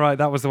 Yeah, right.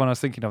 That was the one I was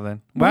thinking of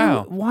then.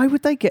 Wow. Why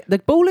would they get the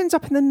ball ends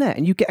up in the net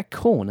and you get a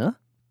corner?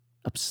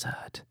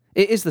 Absurd.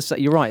 It is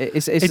you're right.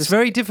 It's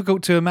very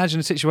difficult to imagine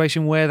a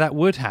situation where that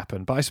would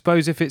happen. But I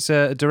suppose if it's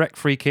a direct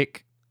free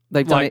kick,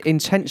 they've done it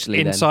intentionally.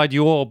 Inside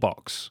your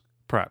box,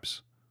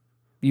 perhaps.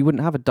 You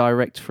wouldn't have a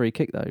direct free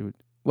kick though.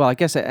 Well, I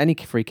guess any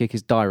free kick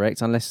is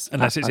direct unless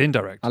it's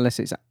indirect. Unless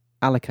it's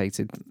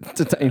allocated.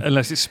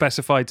 Unless it's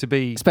specified to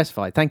be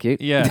specified. Thank you.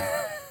 Yeah.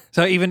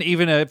 So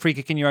even a free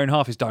kick in your own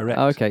half is direct.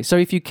 Okay. So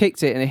if you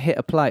kicked it and it hit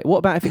a player, what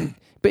about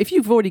But if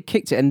you've already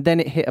kicked it and then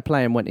it hit a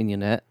player and went in your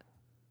net,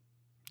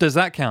 does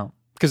that count?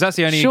 Because that's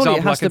the only surely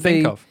example I can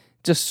think of.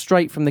 Just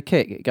straight from the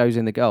kick, it goes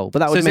in the goal. But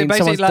that would mean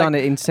someone's done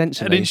it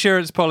intentionally. An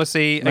insurance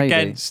policy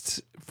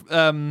against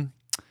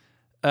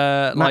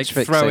like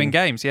throwing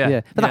games.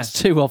 Yeah. But that's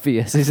too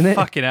obvious, isn't it?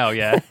 Fucking hell,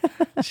 yeah.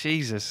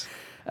 Jesus.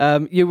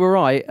 You were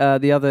right.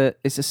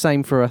 It's the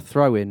same for a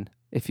throw-in.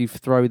 If you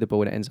throw the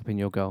ball and it ends up in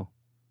your goal.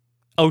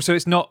 Oh, so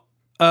it's not.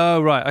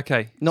 Oh, right.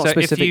 Okay. Not so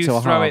specific if to you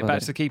a throw half, it back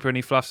to the keeper and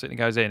he fluffs it and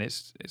goes in,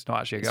 it's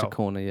not actually a goal. It's a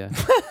corner, yeah.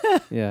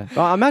 Yeah.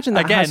 Well, I imagine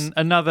that again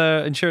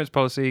another insurance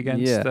policy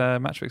against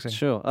match fixing.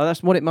 Sure. Oh,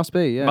 that's what it must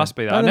be. Yeah. Must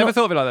be that. I never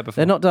thought of it like that before.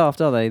 They're not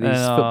daft, are they? These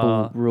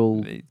football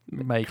rule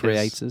makers.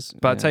 Creators.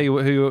 But I'll tell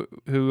you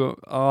who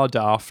are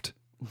daft.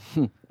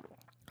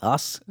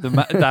 Us.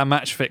 The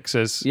match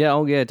fixers. Yeah.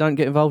 Oh, yeah. Don't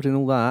get involved in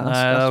all that.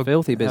 That's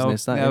filthy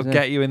business. They'll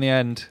get you in the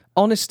end.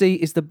 Honesty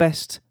is the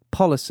best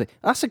policy.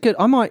 That's a good.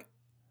 I might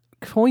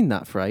coin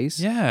that phrase.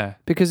 Yeah.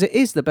 Because it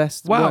is the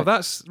best. Wow, way.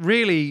 that's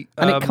really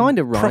and it kind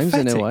of rhymes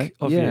in a way.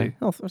 Of you.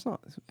 Oh, it's not.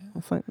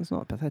 It's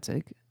not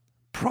pathetic.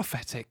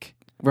 Prophetic.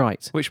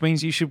 Right. Which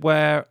means you should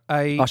wear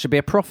I should be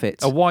a prophet.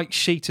 A white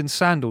sheet and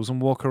sandals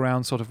and walk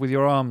around sort of with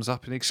your arms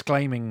up and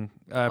exclaiming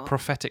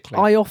prophetically.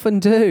 I often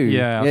do.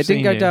 Yeah, it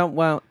didn't go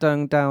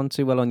down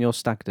too well on your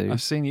stag do.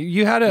 I've seen you.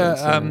 You had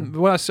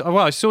I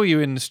saw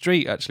you in the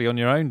street actually on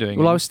your own doing it.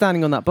 Well, I was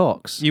standing on that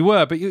box. You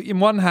were, but in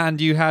one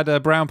hand you had a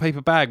brown paper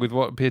bag with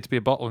what appeared to be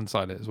a bottle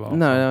inside it as well.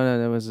 No,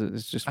 there was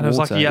just and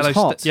water. It was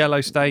like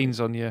yellow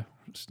stains on your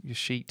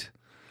sheet.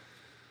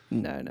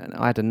 No.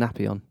 I had a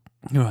nappy on.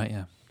 Right,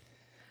 yeah.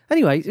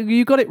 Anyway,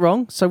 you got it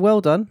wrong, so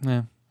well done.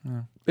 Yeah.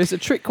 It's a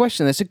trick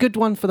question. It's a good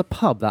one for the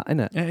pub, that,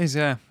 isn't it? It is,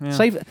 yeah.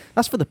 Save it.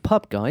 That's for the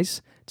pub,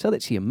 guys. Tell it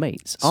to your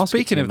mates.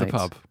 Speaking of the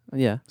pub.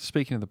 Yeah.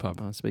 Speaking of the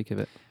pub. I'll speak of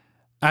it.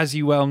 As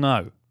you well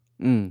know,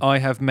 I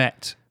have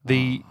met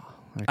the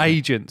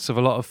agents of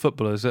a lot of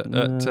footballers at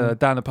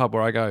down the pub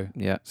where I go.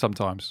 Yeah.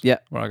 Sometimes. Yeah.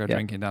 Where I go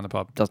drinking down the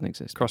pub. Doesnure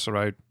exist. Cross the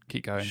road,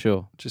 keep going.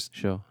 Sure.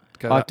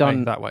 Go I've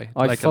done that way.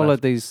 I've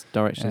followed these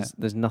directions. Yeah.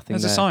 There's nothing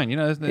There's there. a sign,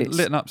 there's a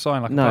lit up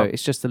sign like a No, pub.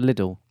 it's just a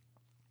Lidl.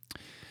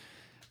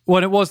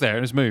 Well, it was there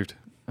and it's moved.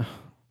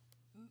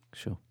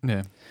 Sure.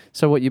 Yeah.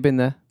 So what, you been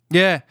there?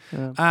 Yeah.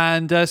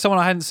 And someone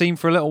I hadn't seen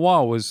for a little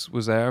while was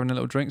there having a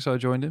little drink, so I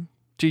joined him.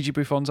 Gigi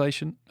Buffon's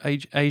Asian.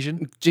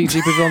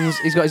 Gigi Buffon's,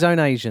 he's got his own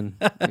Asian.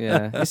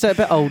 Yeah. It's a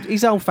bit old.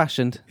 He's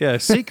old-fashioned. Yeah,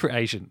 secret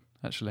Asian,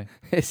 actually.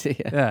 Is he?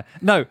 Yeah.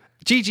 No,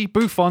 Gigi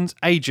Buffon's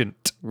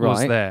agent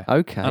was there.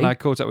 Okay. And I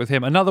caught up with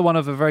him. Another one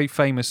of the very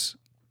famous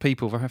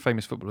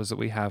footballers that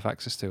we have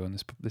access to on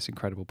this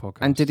incredible podcast.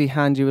 And did he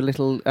hand you a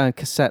little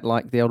cassette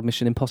like the old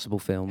Mission Impossible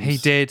films? He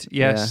did,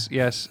 yes.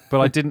 But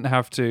I didn't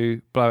have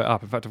to blow it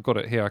up. In fact, I've got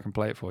it here. I can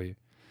play it for you.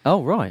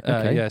 Oh, right.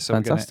 Okay. So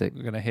fantastic.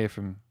 we're going to hear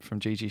from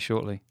Gigi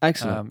shortly.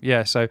 Excellent.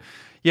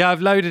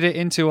 I've loaded it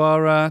into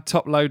our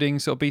top loading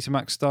sort of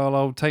Betamax style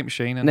old tape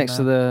machine. And, next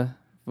to the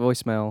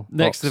voicemail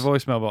Next to the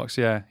voicemail box,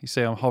 yeah. You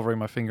see I'm hovering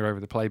my finger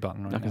over the play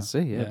button right now. I can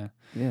see, yeah.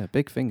 Yeah,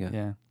 big finger.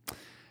 Yeah.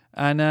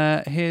 And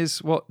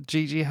here's what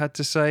Gigi had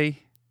to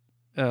say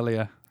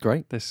earlier.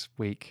 Great. This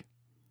week,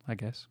 I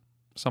guess.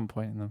 Some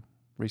point in the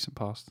recent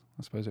past,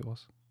 I suppose it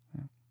was.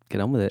 Yeah.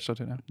 Get on with it. Shall I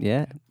do it now?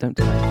 Yeah, don't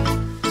delay.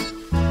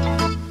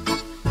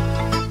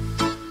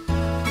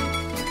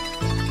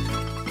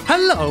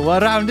 Hello,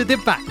 around the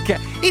back.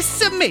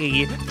 It's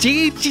me,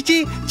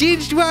 Gigi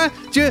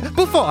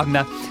Buffon.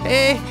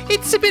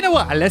 It's been a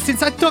while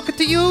since I talked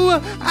to you.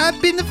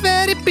 I've been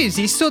very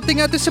busy sorting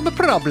out some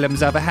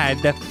problems I've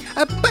had.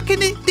 Back in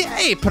the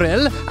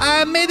April,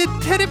 I made a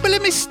terrible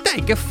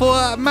mistake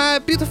for my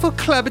beautiful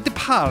club, De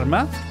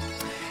Parma.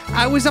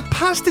 I was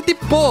passed the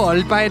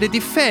ball by the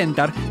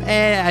defender.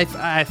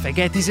 I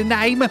forget his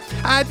name.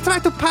 I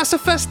tried to pass the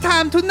first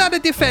time to another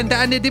defender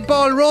and the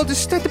ball rolled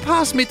straight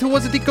past me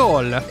towards the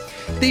goal.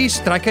 The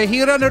striker,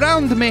 he ran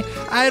around me.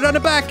 I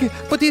ran back,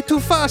 but he too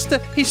fast.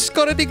 He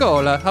scored the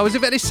goal. I was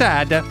very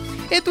sad.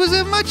 It was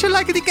much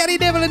like the Gary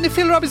Neville and the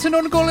Phil Robinson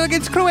own goal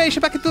against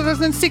Croatia back in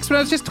 2006 when I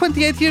was just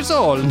 28 years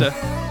old.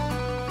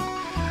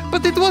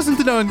 But it wasn't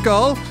an own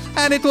goal,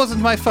 and it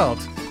wasn't my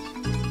fault.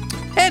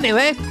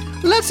 Anyway,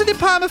 lots of the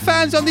Parma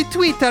fans on the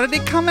Twitter, they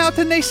come out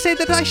and they say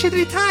that I should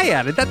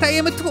retire, that I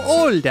am too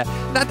old,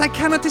 that I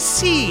cannot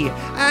see,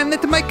 and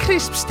that my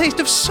crisps taste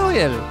of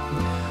soil.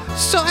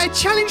 So I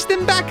challenge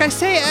them back. I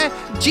say,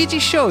 Gigi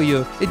show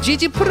you.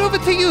 Gigi prove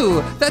it to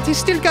you that he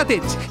still got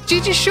it.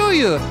 Gigi show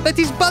you that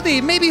his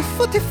body may be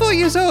 44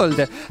 years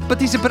old, but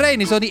his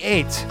brain is only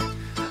 8.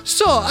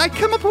 So I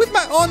come up with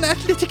my own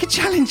athletic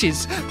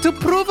challenges to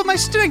prove my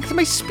strength,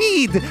 my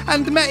speed,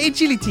 and my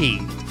agility.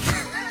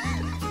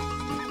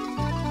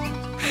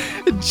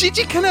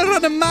 Gigi can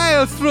run a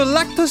mile through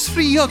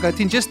lactose-free yogurt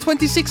in just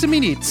 26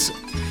 minutes.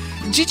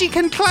 Gigi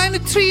can climb a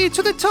tree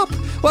to the top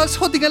whilst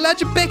holding a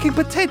large baking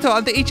potato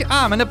under each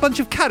arm and a bunch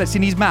of carrots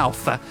in his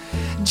mouth.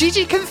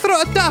 Gigi can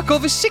throw a duck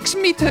over 6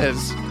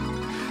 meters.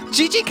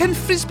 Gigi can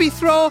frisbee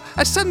throw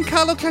a San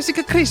Carlo Classic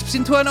crisps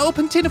into an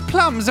open tin of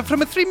plums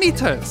from 3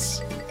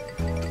 meters.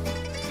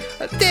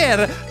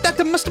 There,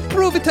 that must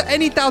prove it to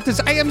any doubters.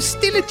 I am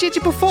still Gigi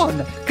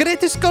Buffon,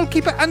 greatest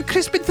goalkeeper and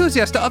crisp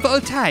enthusiast of all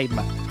time.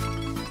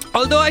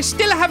 Although I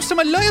still have some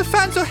loyal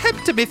fans who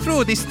helped me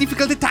through this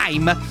difficult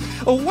time.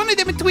 One of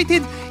them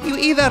tweeted, "You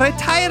either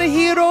retire a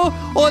hero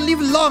or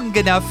live long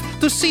enough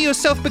to see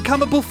yourself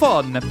become a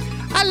Buffon."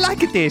 I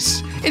like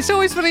this. It's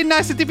always very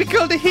nice to be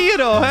called a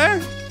hero, huh?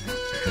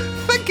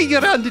 Thank you,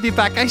 rounded it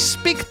back. I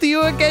speak to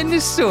you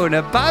again soon.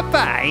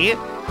 Bye-bye.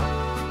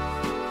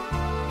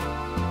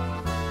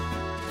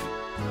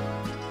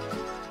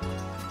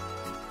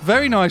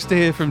 Very nice to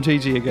hear from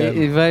Gigi again.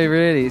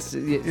 It's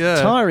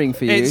tiring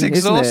for you. It's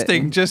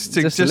exhausting isn't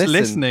just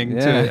listening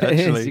to it,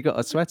 actually. You got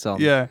a sweat on.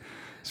 Yeah.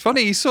 It's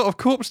funny, he's sort of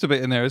corpsed a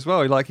bit in there as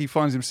well. Like, he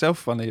finds himself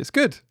funny. It's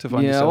good to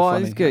find himself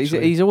funny. It's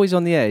good. He's always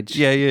on the edge.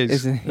 Yeah, he is.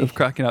 Isn't he? Of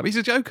cracking up. He's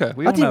a joker.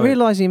 I didn't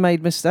realise he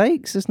made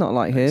mistakes. It's not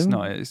like him. It's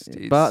not. It's,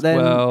 but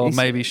then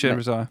maybe he should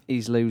retire.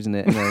 He's losing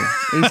it.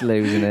 He's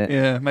losing it.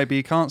 Yeah, maybe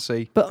he can't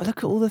see. But look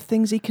at all the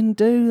things he can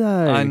do,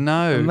 though. I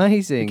know.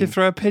 Amazing. He can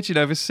throw a pigeon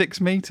over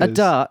 6 meters. A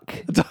duck.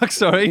 A duck,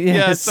 sorry. Yes.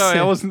 Yeah, sorry,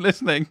 I wasn't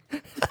listening.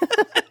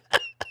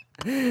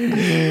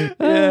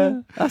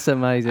 Yeah, that's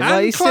amazing.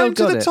 And he's climbed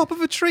still to got the top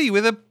of a tree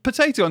with a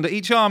potato under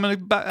each arm and a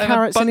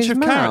bunch of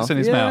mouth. carrots in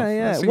his mouth.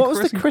 Yeah, That's what was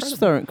the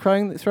incredible.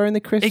 crisp throwing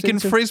the crisps? He can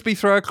frisbee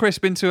throw a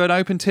crisp into an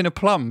open tin of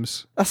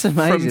plums. That's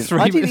amazing.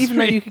 From I didn't even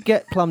know you could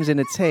get plums in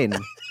a tin.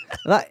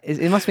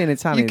 It must be an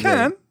Italian. You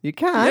can. Thing. You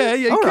can. Yeah,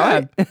 you All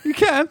can. Right. You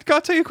can. Can I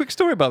tell you a quick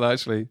story about that,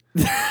 actually?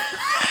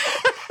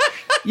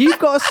 You've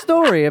got a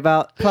story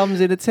about plums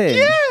in a tin.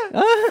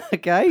 Yeah.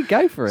 Okay,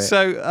 go for it.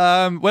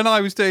 So, when I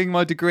was doing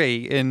my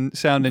degree in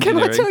sound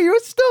engineering, can I tell you a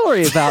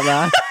story about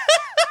that?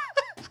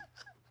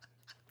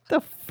 The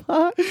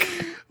fuck?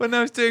 When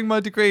I was doing my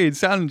degree in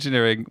sound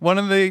engineering, one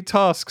of the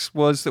tasks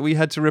was that we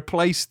had to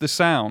replace the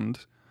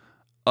sound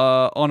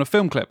on a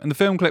film clip, and the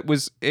film clip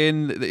was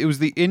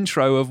the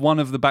intro of one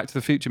of the Back to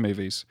the Future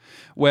movies,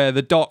 where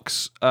the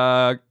Doc's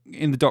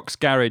in the Doc's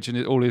garage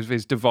and all of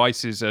his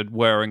devices are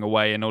whirring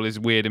away and all his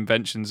weird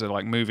inventions are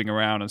like moving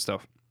around and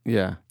stuff.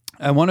 Yeah.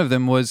 And one of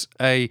them was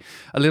a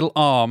little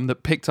arm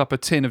that picked up a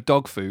tin of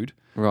dog food,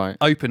 Right.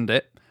 opened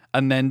it,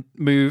 and then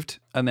moved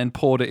and then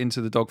poured it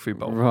into the dog food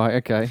bowl. Right.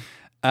 Okay.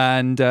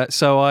 And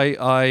so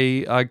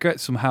I get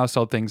some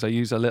household things. I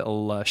use a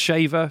little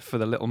shaver for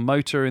the little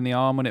motor in the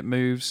arm when it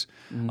moves.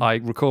 I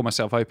record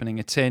myself opening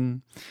a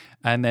tin,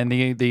 and then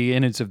the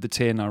innards of the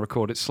tin, I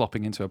record it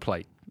slopping into a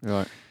plate.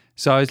 Right.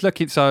 So I was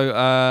looking. So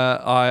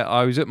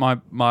I was at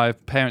my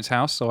parents'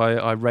 house. So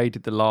I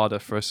raided the larder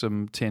for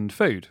some tinned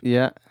food.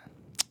 Yeah.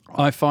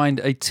 I find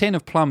a tin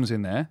of plums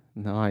in there.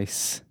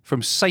 Nice.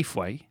 From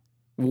Safeway.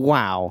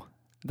 Wow.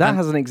 That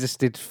hasn't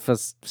existed for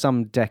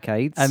some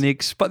decades. And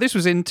this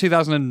was in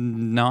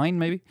 2009,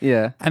 maybe.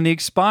 Yeah. And the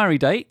expiry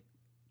date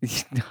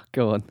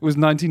Go on. was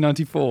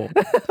 1994.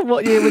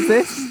 What year was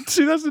this?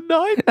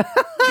 2009.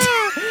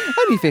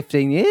 Only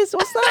 15 years.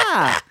 What's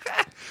that?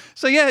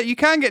 So yeah, you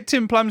can get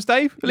tin plums,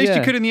 Dave. At least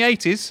you could in the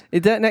 80s.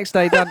 Next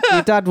day,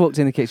 your dad walked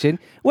in the kitchen.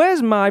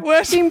 Where's my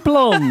tin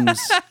plums?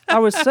 I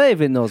was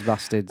saving those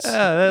bastards.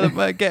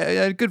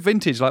 Get a good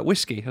vintage, like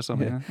whiskey or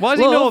something. Yeah. Why is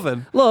he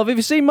northern? Love, have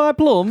you seen my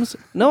plums?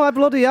 No, I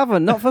bloody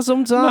haven't. Not for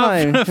some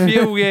time. Not for a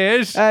few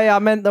years. Hey, I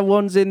meant the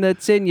ones in the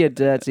tin, you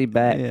dirty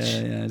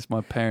bitch. Yeah, it's my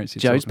parents.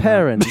 Joe's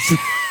parents.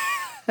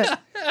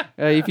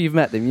 If you've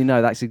met them, you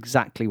know that's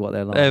exactly what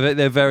they're like.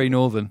 They're very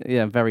northern.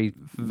 Yeah, very,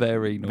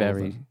 very northern.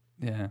 very.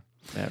 Yeah.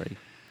 Very.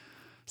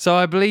 So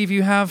I believe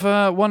you have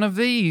one of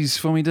these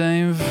for me,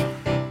 Dave.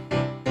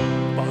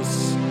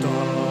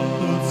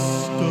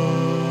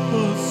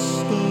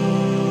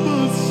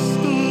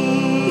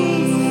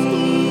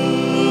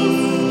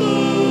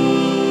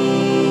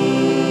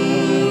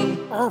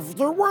 Of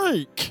the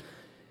week.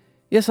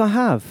 Yes, I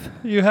have.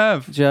 You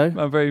have, Joe.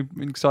 I'm very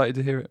excited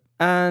to hear it.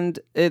 And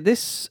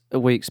this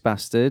week's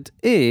bastard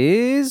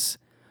is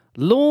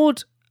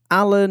Lord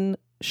Alan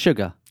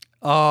Sugar.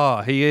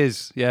 Ah, he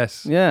is.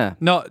 Yes. Yeah.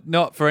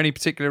 Not for any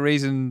particular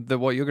reason that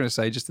what you're going to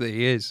say, just that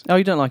he is. Oh,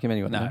 you don't like him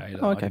anyway? No, you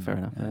don't like okay, him. fair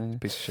enough. Yeah,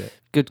 piece of shit.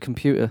 Good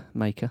computer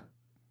maker.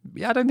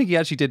 Yeah, I don't think he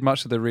actually did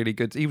much of the really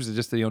good. He was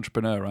just the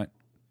entrepreneur, right?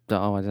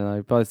 Oh, I don't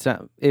know. By the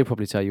time, he'll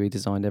probably tell you he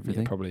designed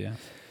everything. Yeah, probably, yeah.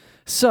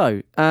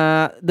 So,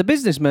 the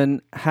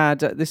businessman had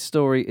this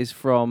story is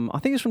from, I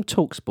think it's from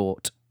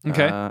TalkSport.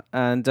 Okay.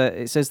 And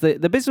it says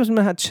that the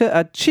businessman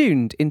had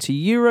tuned into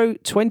Euro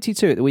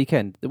 22 at the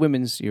weekend, the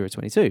women's Euro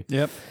 22.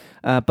 Yep.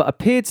 But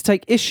appeared to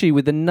take issue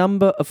with the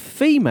number of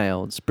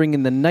females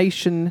bringing the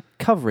nation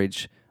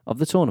coverage of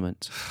the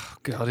tournament.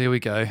 God, here we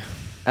go.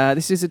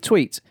 This is a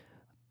tweet.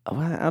 Oh,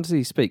 how does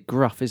he speak?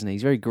 Gruff, isn't he?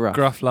 He's very gruff.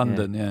 Gruff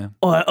London, yeah.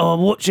 I'm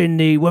watching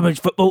the women's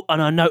football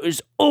and I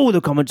notice all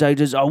the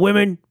commentators are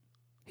women.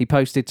 He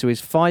posted to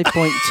his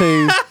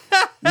 5.2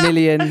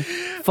 million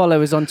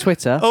followers on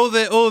Twitter.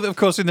 Of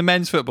course, in the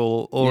men's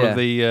football, all Yeah. of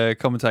the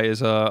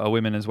commentators are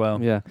women as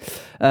well. Yeah.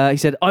 He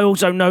said, I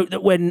also note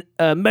that when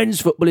men's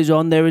football is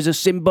on, there is a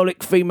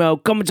symbolic female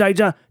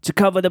commentator to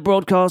cover the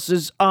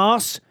broadcaster's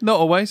arse. Not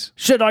always.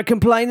 Should I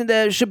complain that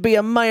there should be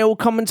a male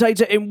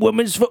commentator in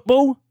women's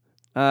football?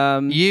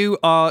 You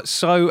are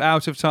so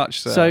out of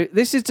touch, sir. So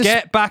this is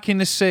Get back in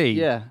the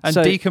sea and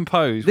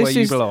decompose where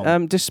you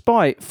belong.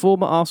 Despite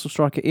former Arsenal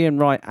striker Ian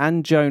Wright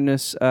and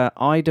Jonas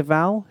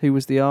Eideval, who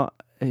was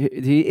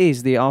he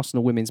is the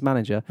Arsenal women's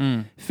manager,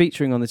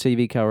 featuring on the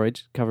TV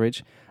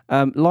coverage.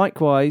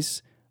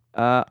 Likewise,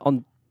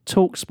 on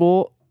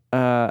TalkSport,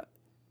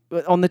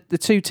 on the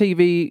two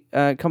TV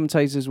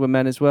commentators were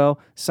men as well.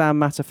 Sam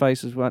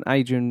Matterface was one,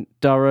 Adrian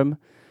Durham.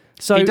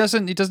 So he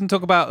doesn't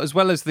talk about, as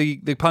well as the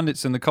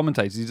pundits and the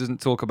commentators, he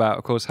doesn't talk about,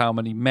 of course, how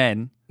many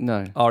men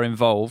are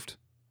involved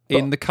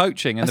in the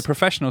coaching and the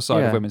professional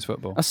side of women's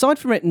football. Aside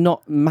from it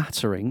not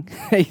mattering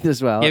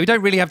as well. Yeah, we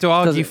don't really have to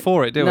argue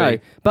for it, do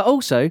we? But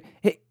also,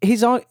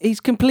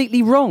 he's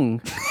completely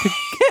wrong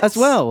as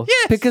well.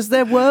 Yes. Because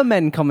there were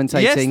men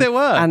commentating there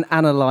were. and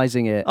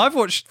analysing it. I've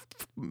watched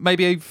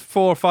maybe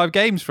 4 or 5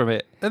 games from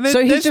it. And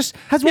So he just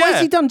what has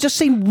he done? Just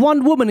seen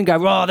one woman and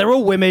go, oh, they're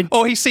all women.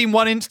 Or he's seen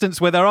one instance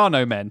where there are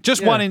no men.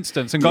 Just one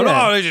instance and gone,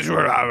 oh, they just...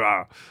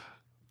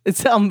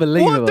 It's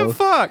unbelievable. What the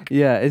fuck?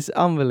 Yeah, it's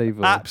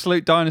unbelievable.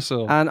 Absolute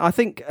dinosaur. And I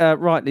think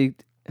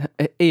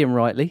Ian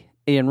Wright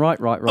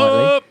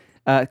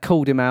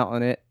called him out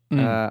on it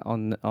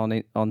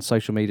on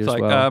social media as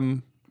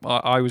well.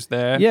 I was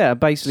there. Yeah,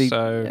 basically,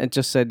 it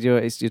just said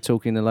you're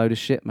talking a load of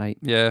shit, mate.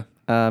 Yeah.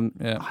 I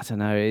don't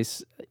know.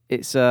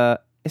 It's a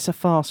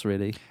farce,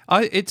 really.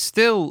 It's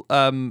still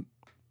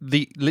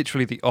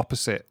literally the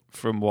opposite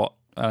from what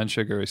Alan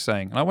Sugar is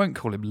saying. And I won't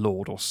call him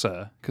Lord or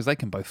Sir, because they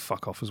can both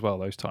fuck off as well,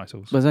 those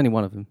titles. There's only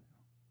one of them.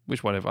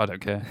 Which one? I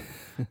don't care.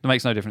 It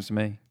makes no difference to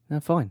me. No,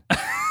 fine.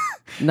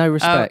 No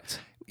respect.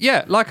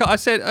 Yeah, like I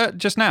said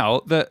just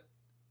now, that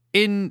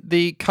in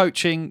the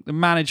coaching, the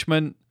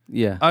management,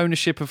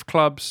 ownership of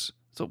clubs,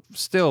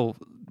 still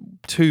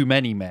too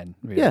many men.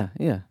 Really.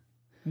 Yeah.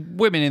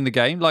 Women in the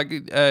game, like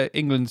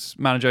England's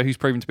manager, who's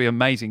proven to be an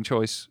amazing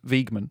choice,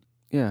 Wiegman.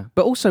 Yeah,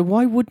 but also,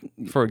 why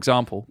wouldn't... For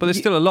example. But there's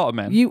still a lot of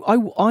men.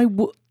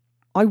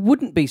 I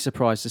wouldn't be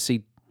surprised to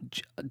see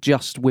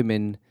just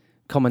women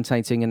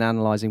commentating and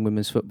analysing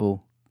women's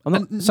football. I'm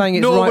not saying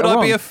it's right or wrong. Nor would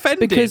I be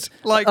offended. Because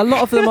a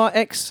lot of them are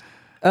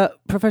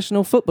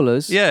ex-professional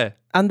footballers. Yeah.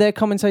 And they're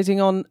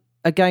commentating on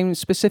a game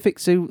specific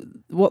to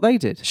what they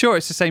did. Sure,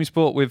 it's the same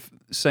sport with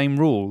same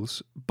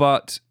rules,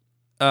 but...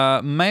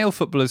 male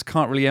footballers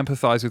can't really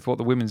empathise with what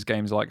the women's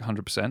game's like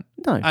 100%.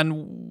 No.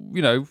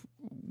 And,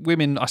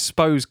 women, I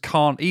suppose,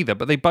 can't either,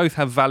 but they both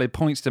have valid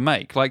points to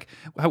make. Like,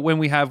 when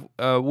we have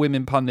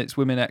women pundits,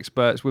 women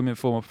experts, women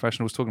former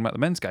professionals talking about the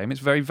men's game, it's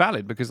very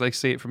valid because they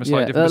see it from a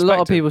slightly different perspective. A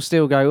lot of people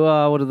still go,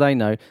 oh, what do they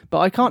know?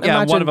 But I can't imagine...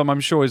 Yeah, and one of them, I'm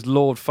sure, is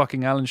Lord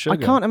fucking Alan Sugar.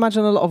 I can't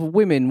imagine a lot of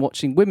women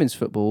watching women's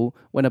football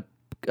when a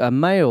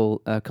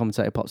male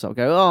commentator pops up and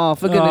go, oh,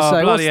 for goodness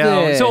sake, what's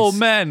hell. this? It's all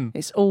men.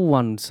 It's all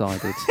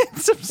one-sided.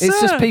 It's absurd.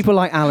 It's just people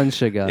like Alan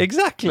Sugar.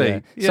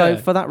 Exactly. Yeah. So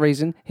for that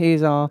reason,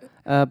 here's our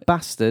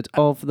bastard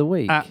of the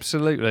week.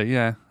 Absolutely,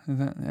 yeah. Is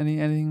that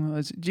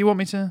anything? Do you want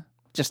me to?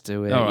 Just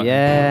do it. All right.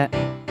 Yeah.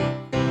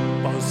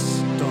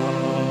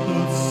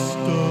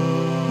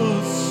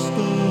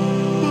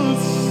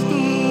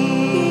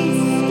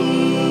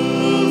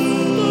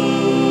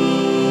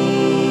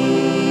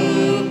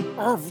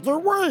 Of the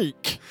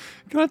week.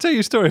 Can I tell you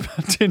a story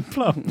about tin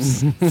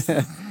plums?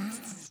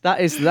 That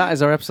is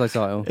our episode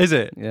title. Is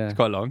it? Yeah. It's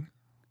quite long.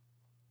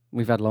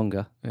 We've had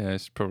longer. Yeah,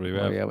 it's probably... We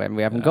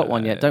haven't got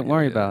one yet. Don't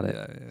worry about it.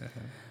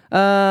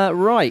 Yeah.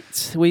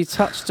 Right. We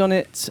touched on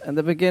it at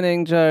the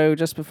beginning, Joe,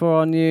 just before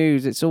our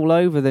news. It's all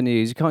over the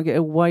news. You can't get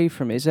away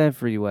from it. It's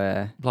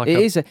everywhere.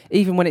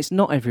 Even when it's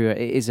not everywhere,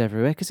 it is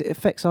everywhere because it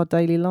affects our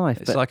daily life.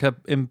 It's like an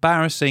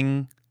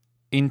embarrassing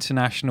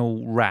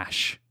international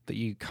rash that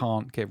you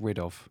can't get rid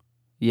of.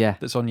 Yeah.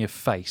 That's on your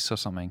face or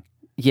something.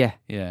 Yeah.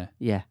 Yeah.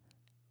 Yeah.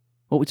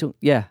 What we talk?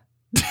 Yeah.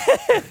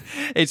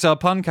 It's our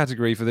pun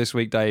category for this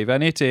week, Dave,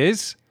 and it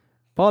is...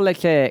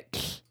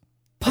 Politics.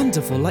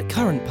 Punterful like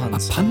current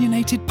puns.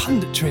 Opinionated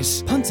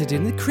punditries. Punted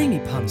in the creamy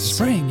puns.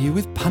 Spraying you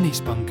with punny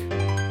spunk.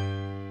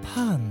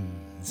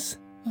 Puns.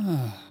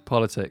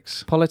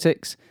 Politics.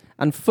 Politics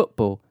and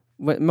football.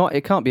 Well,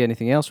 it can't be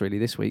anything else really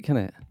this week, can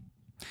it?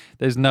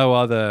 There's no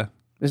other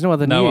There's no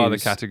other news. No other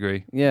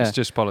category. Yeah. It's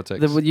just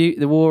politics.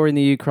 The war in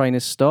the Ukraine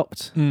has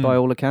stopped, by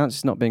all accounts.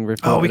 It's not being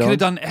reported Oh, we could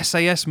on. have done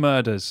SAS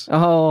murders.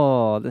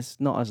 Oh, that's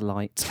not as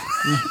light.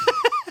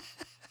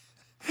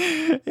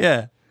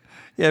 Yeah,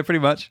 pretty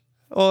much.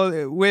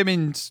 Or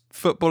women's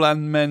football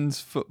and men's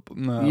football.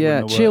 No,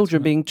 Yeah,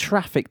 children being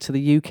trafficked to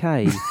the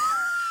UK.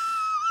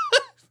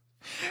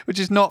 Which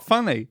is not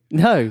funny.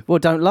 No, well,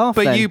 don't laugh.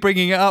 But then. you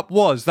bringing it up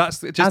was. That's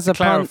just As to a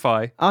pun-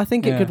 clarify. I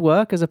think it could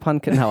work as a pun.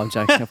 No, I'm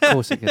joking. Of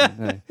course it could.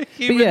 No.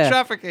 Human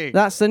trafficking.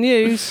 That's the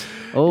news.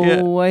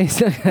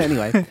 Always.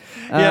 Anyway.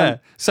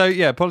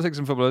 So, politics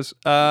and footballers.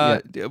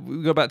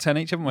 We've got about 10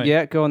 each, haven't we?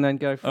 Yeah, go on then.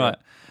 Go for All it. right.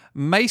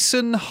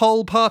 Mason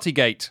Hull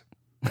Partygate.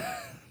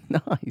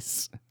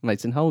 Nice.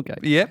 Mason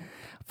Holgate. Yep.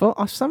 For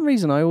some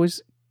reason,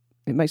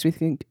 it makes me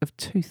think of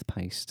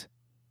toothpaste.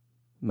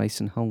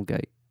 Mason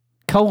Holgate.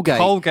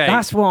 Colgate.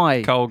 That's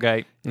why.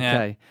 Colgate.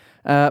 Yeah.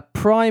 Okay.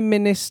 Prime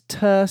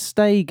Minister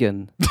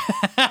Stegen.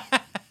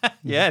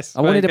 Yes.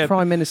 I wanted a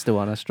Prime Minister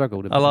one. I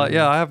struggled a bit.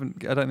 I don't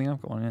think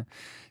I've got one, yeah.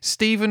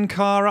 Stephen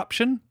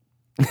Carruption.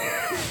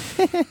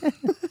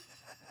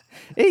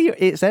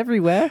 It's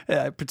everywhere.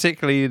 Yeah,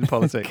 particularly in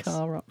politics.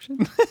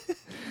 Corruption.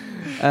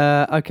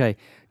 Okay.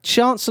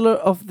 Chancellor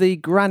of the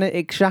Granite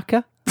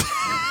Exchequer.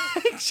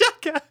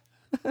 Shaka.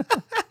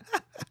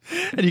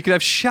 And you could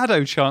have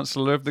Shadow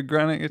Chancellor of the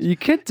Granite. You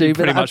could do, but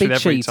pretty much that'd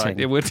with be every type. cheating.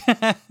 It would.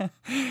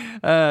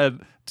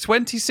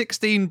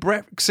 2016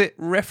 Brexit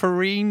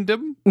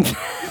referendum.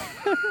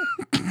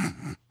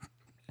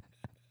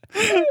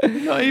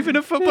 Not even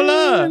a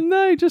footballer.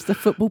 No, just a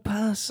football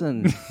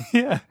person.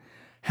 Yeah.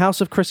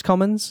 House of Chris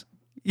Commons.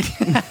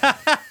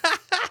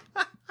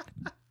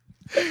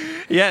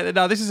 Yeah,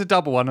 no, this is a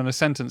double one and a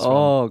sentence one.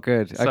 Oh,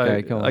 good. So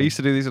Okay, come on. I used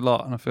to do these a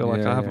lot, and I feel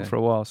like Yeah, I haven't yeah. for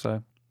a while,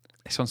 so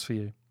this one's for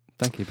you.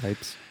 Thank you,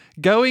 babes.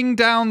 Going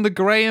down the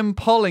Graham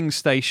polling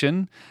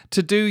station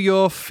to do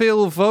your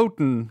Phil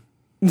Voten.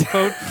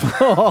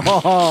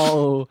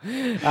 Oh,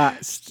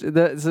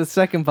 the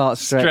second part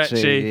stretchy.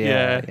 Stretchy,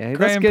 yeah. That's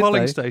Graham good,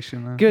 polling though.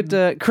 station.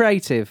 Good,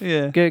 creative.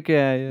 Yeah. Good,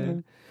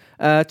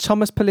 yeah.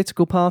 Thomas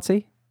Political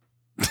Party.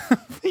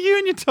 You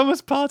and your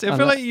Thomas Party. I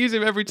feel like you use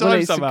him every time Well,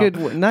 it's somehow. a good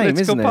name, Political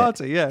isn't it?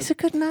 Party, yeah. It's a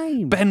good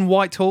name. Ben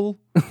Whitehall.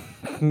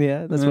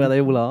 Yeah, that's where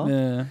they all are.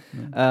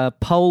 Yeah.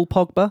 Paul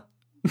Pogba.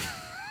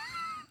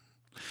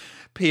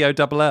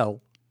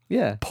 P-O-double-L.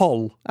 Yeah,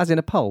 Poll. as in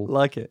a poll.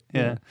 Like it,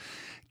 yeah.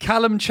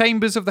 Callum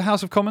Chambers of the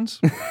House of Commons.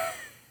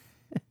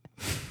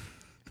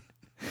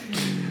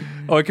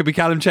 Or it could be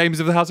Callum Chambers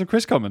of the House of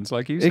Chris Commons,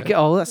 like you said.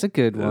 Oh, that's a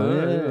good one.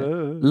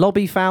 Yeah.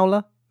 Lobby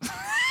Fowler.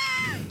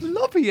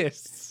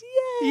 Lobbyists.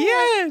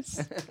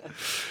 Yes.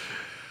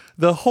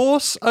 The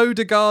Horse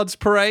Odegaard's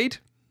Parade.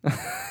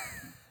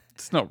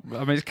 It's not, I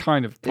mean, it's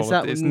kind of,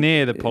 it's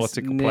near the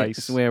political place.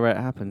 It's where it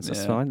happens.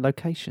 That's Yeah. fine.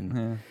 Location.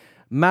 Yeah.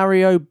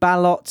 Mario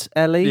Ballot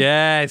Ellie.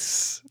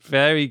 Yes.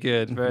 Very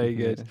good. Very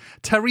good.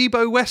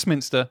 Taribo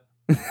Westminster.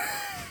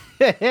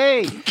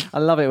 Hey, I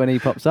love it when he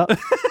pops up.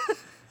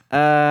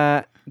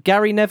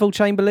 Gary Neville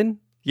Chamberlain.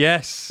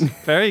 Yes.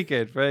 Very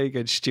good. Very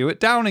good. Stuart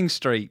Downing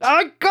Street.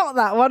 I got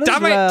that one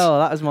Damn as it! well.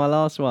 That was my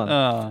last one.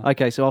 Oh.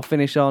 Okay, so I'll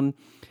finish on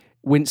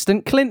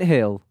Winston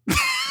Clinthill.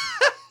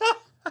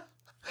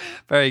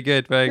 Very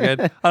good. Very good.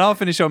 And I'll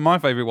finish on my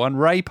favourite one,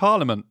 Ray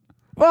Parliament.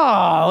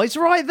 Oh, it's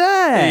right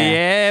there.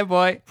 Yeah,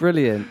 boy.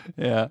 Brilliant.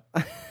 Yeah.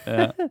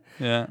 Yeah.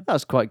 Yeah. That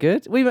was quite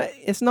good.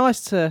 It's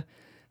nice to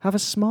have a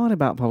smile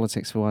about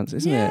politics for once,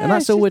 isn't it? Yeah, And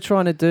that's it's all just- we're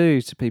trying to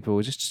do to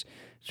people. Just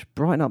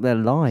brighten up their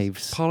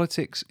lives.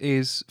 Politics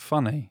is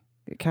funny.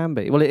 It can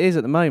be. Well, it is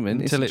at the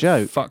moment. Until it's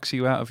a joke. fucks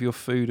you out of your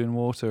food and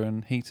water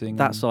and heating.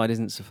 That and, side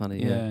isn't so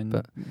funny. Yeah. and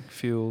But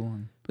fuel.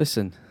 And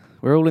listen,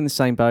 we're all in the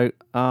same boat.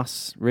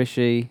 Us,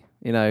 Rishi,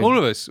 all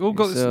of us. All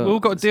got it's,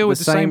 to deal with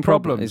the same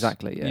problems.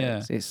 Exactly. Yeah.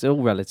 Yeah. It's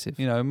all relative.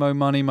 Mo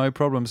money, mo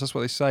problems. That's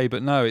what they say.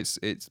 But no, it's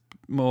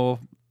more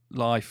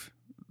life,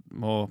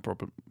 more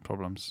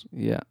problems.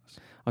 Yeah.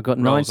 I got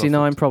Rolls off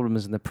 99 it.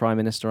 problems and the Prime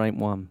Minister ain't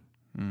one.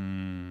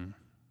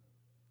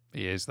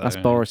 He is though. That's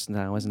isn't Boris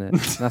now, isn't it?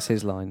 That's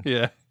his line. he?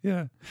 Yeah.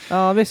 Yeah.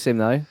 Oh, I miss him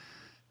though.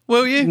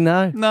 Will you?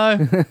 No.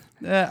 No.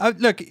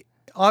 Look,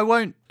 I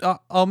won't.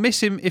 I'll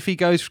miss him if he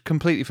goes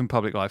completely from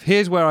public life.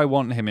 Here's where I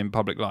want him in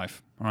public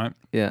life. All right.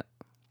 Yeah.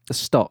 The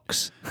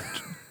stocks.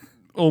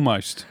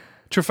 Almost.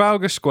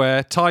 Trafalgar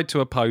Square, tied to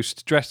a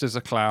post, dressed as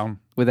a clown.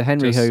 With a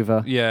Henry Just-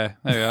 Hoover. Yeah,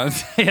 there we are.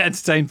 He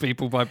entertained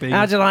people by being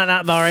How'd you like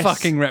that, Boris?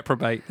 fucking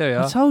reprobate. There we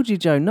I are. told you,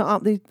 Joe, not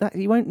up that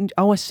you won't.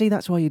 Oh, I see.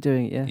 That's why you're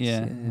doing it. Yes.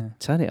 Yeah.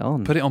 Turn it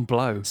on. Put it on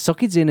blow.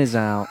 Sockets in is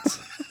out.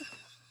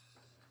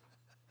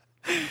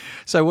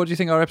 So, what do you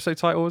think our episode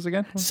title was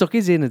again?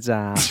 Sockets in is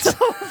out.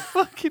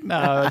 Fucking no,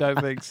 I don't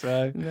think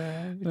so.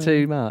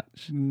 Too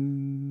much.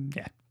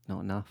 Yeah.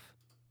 Not enough.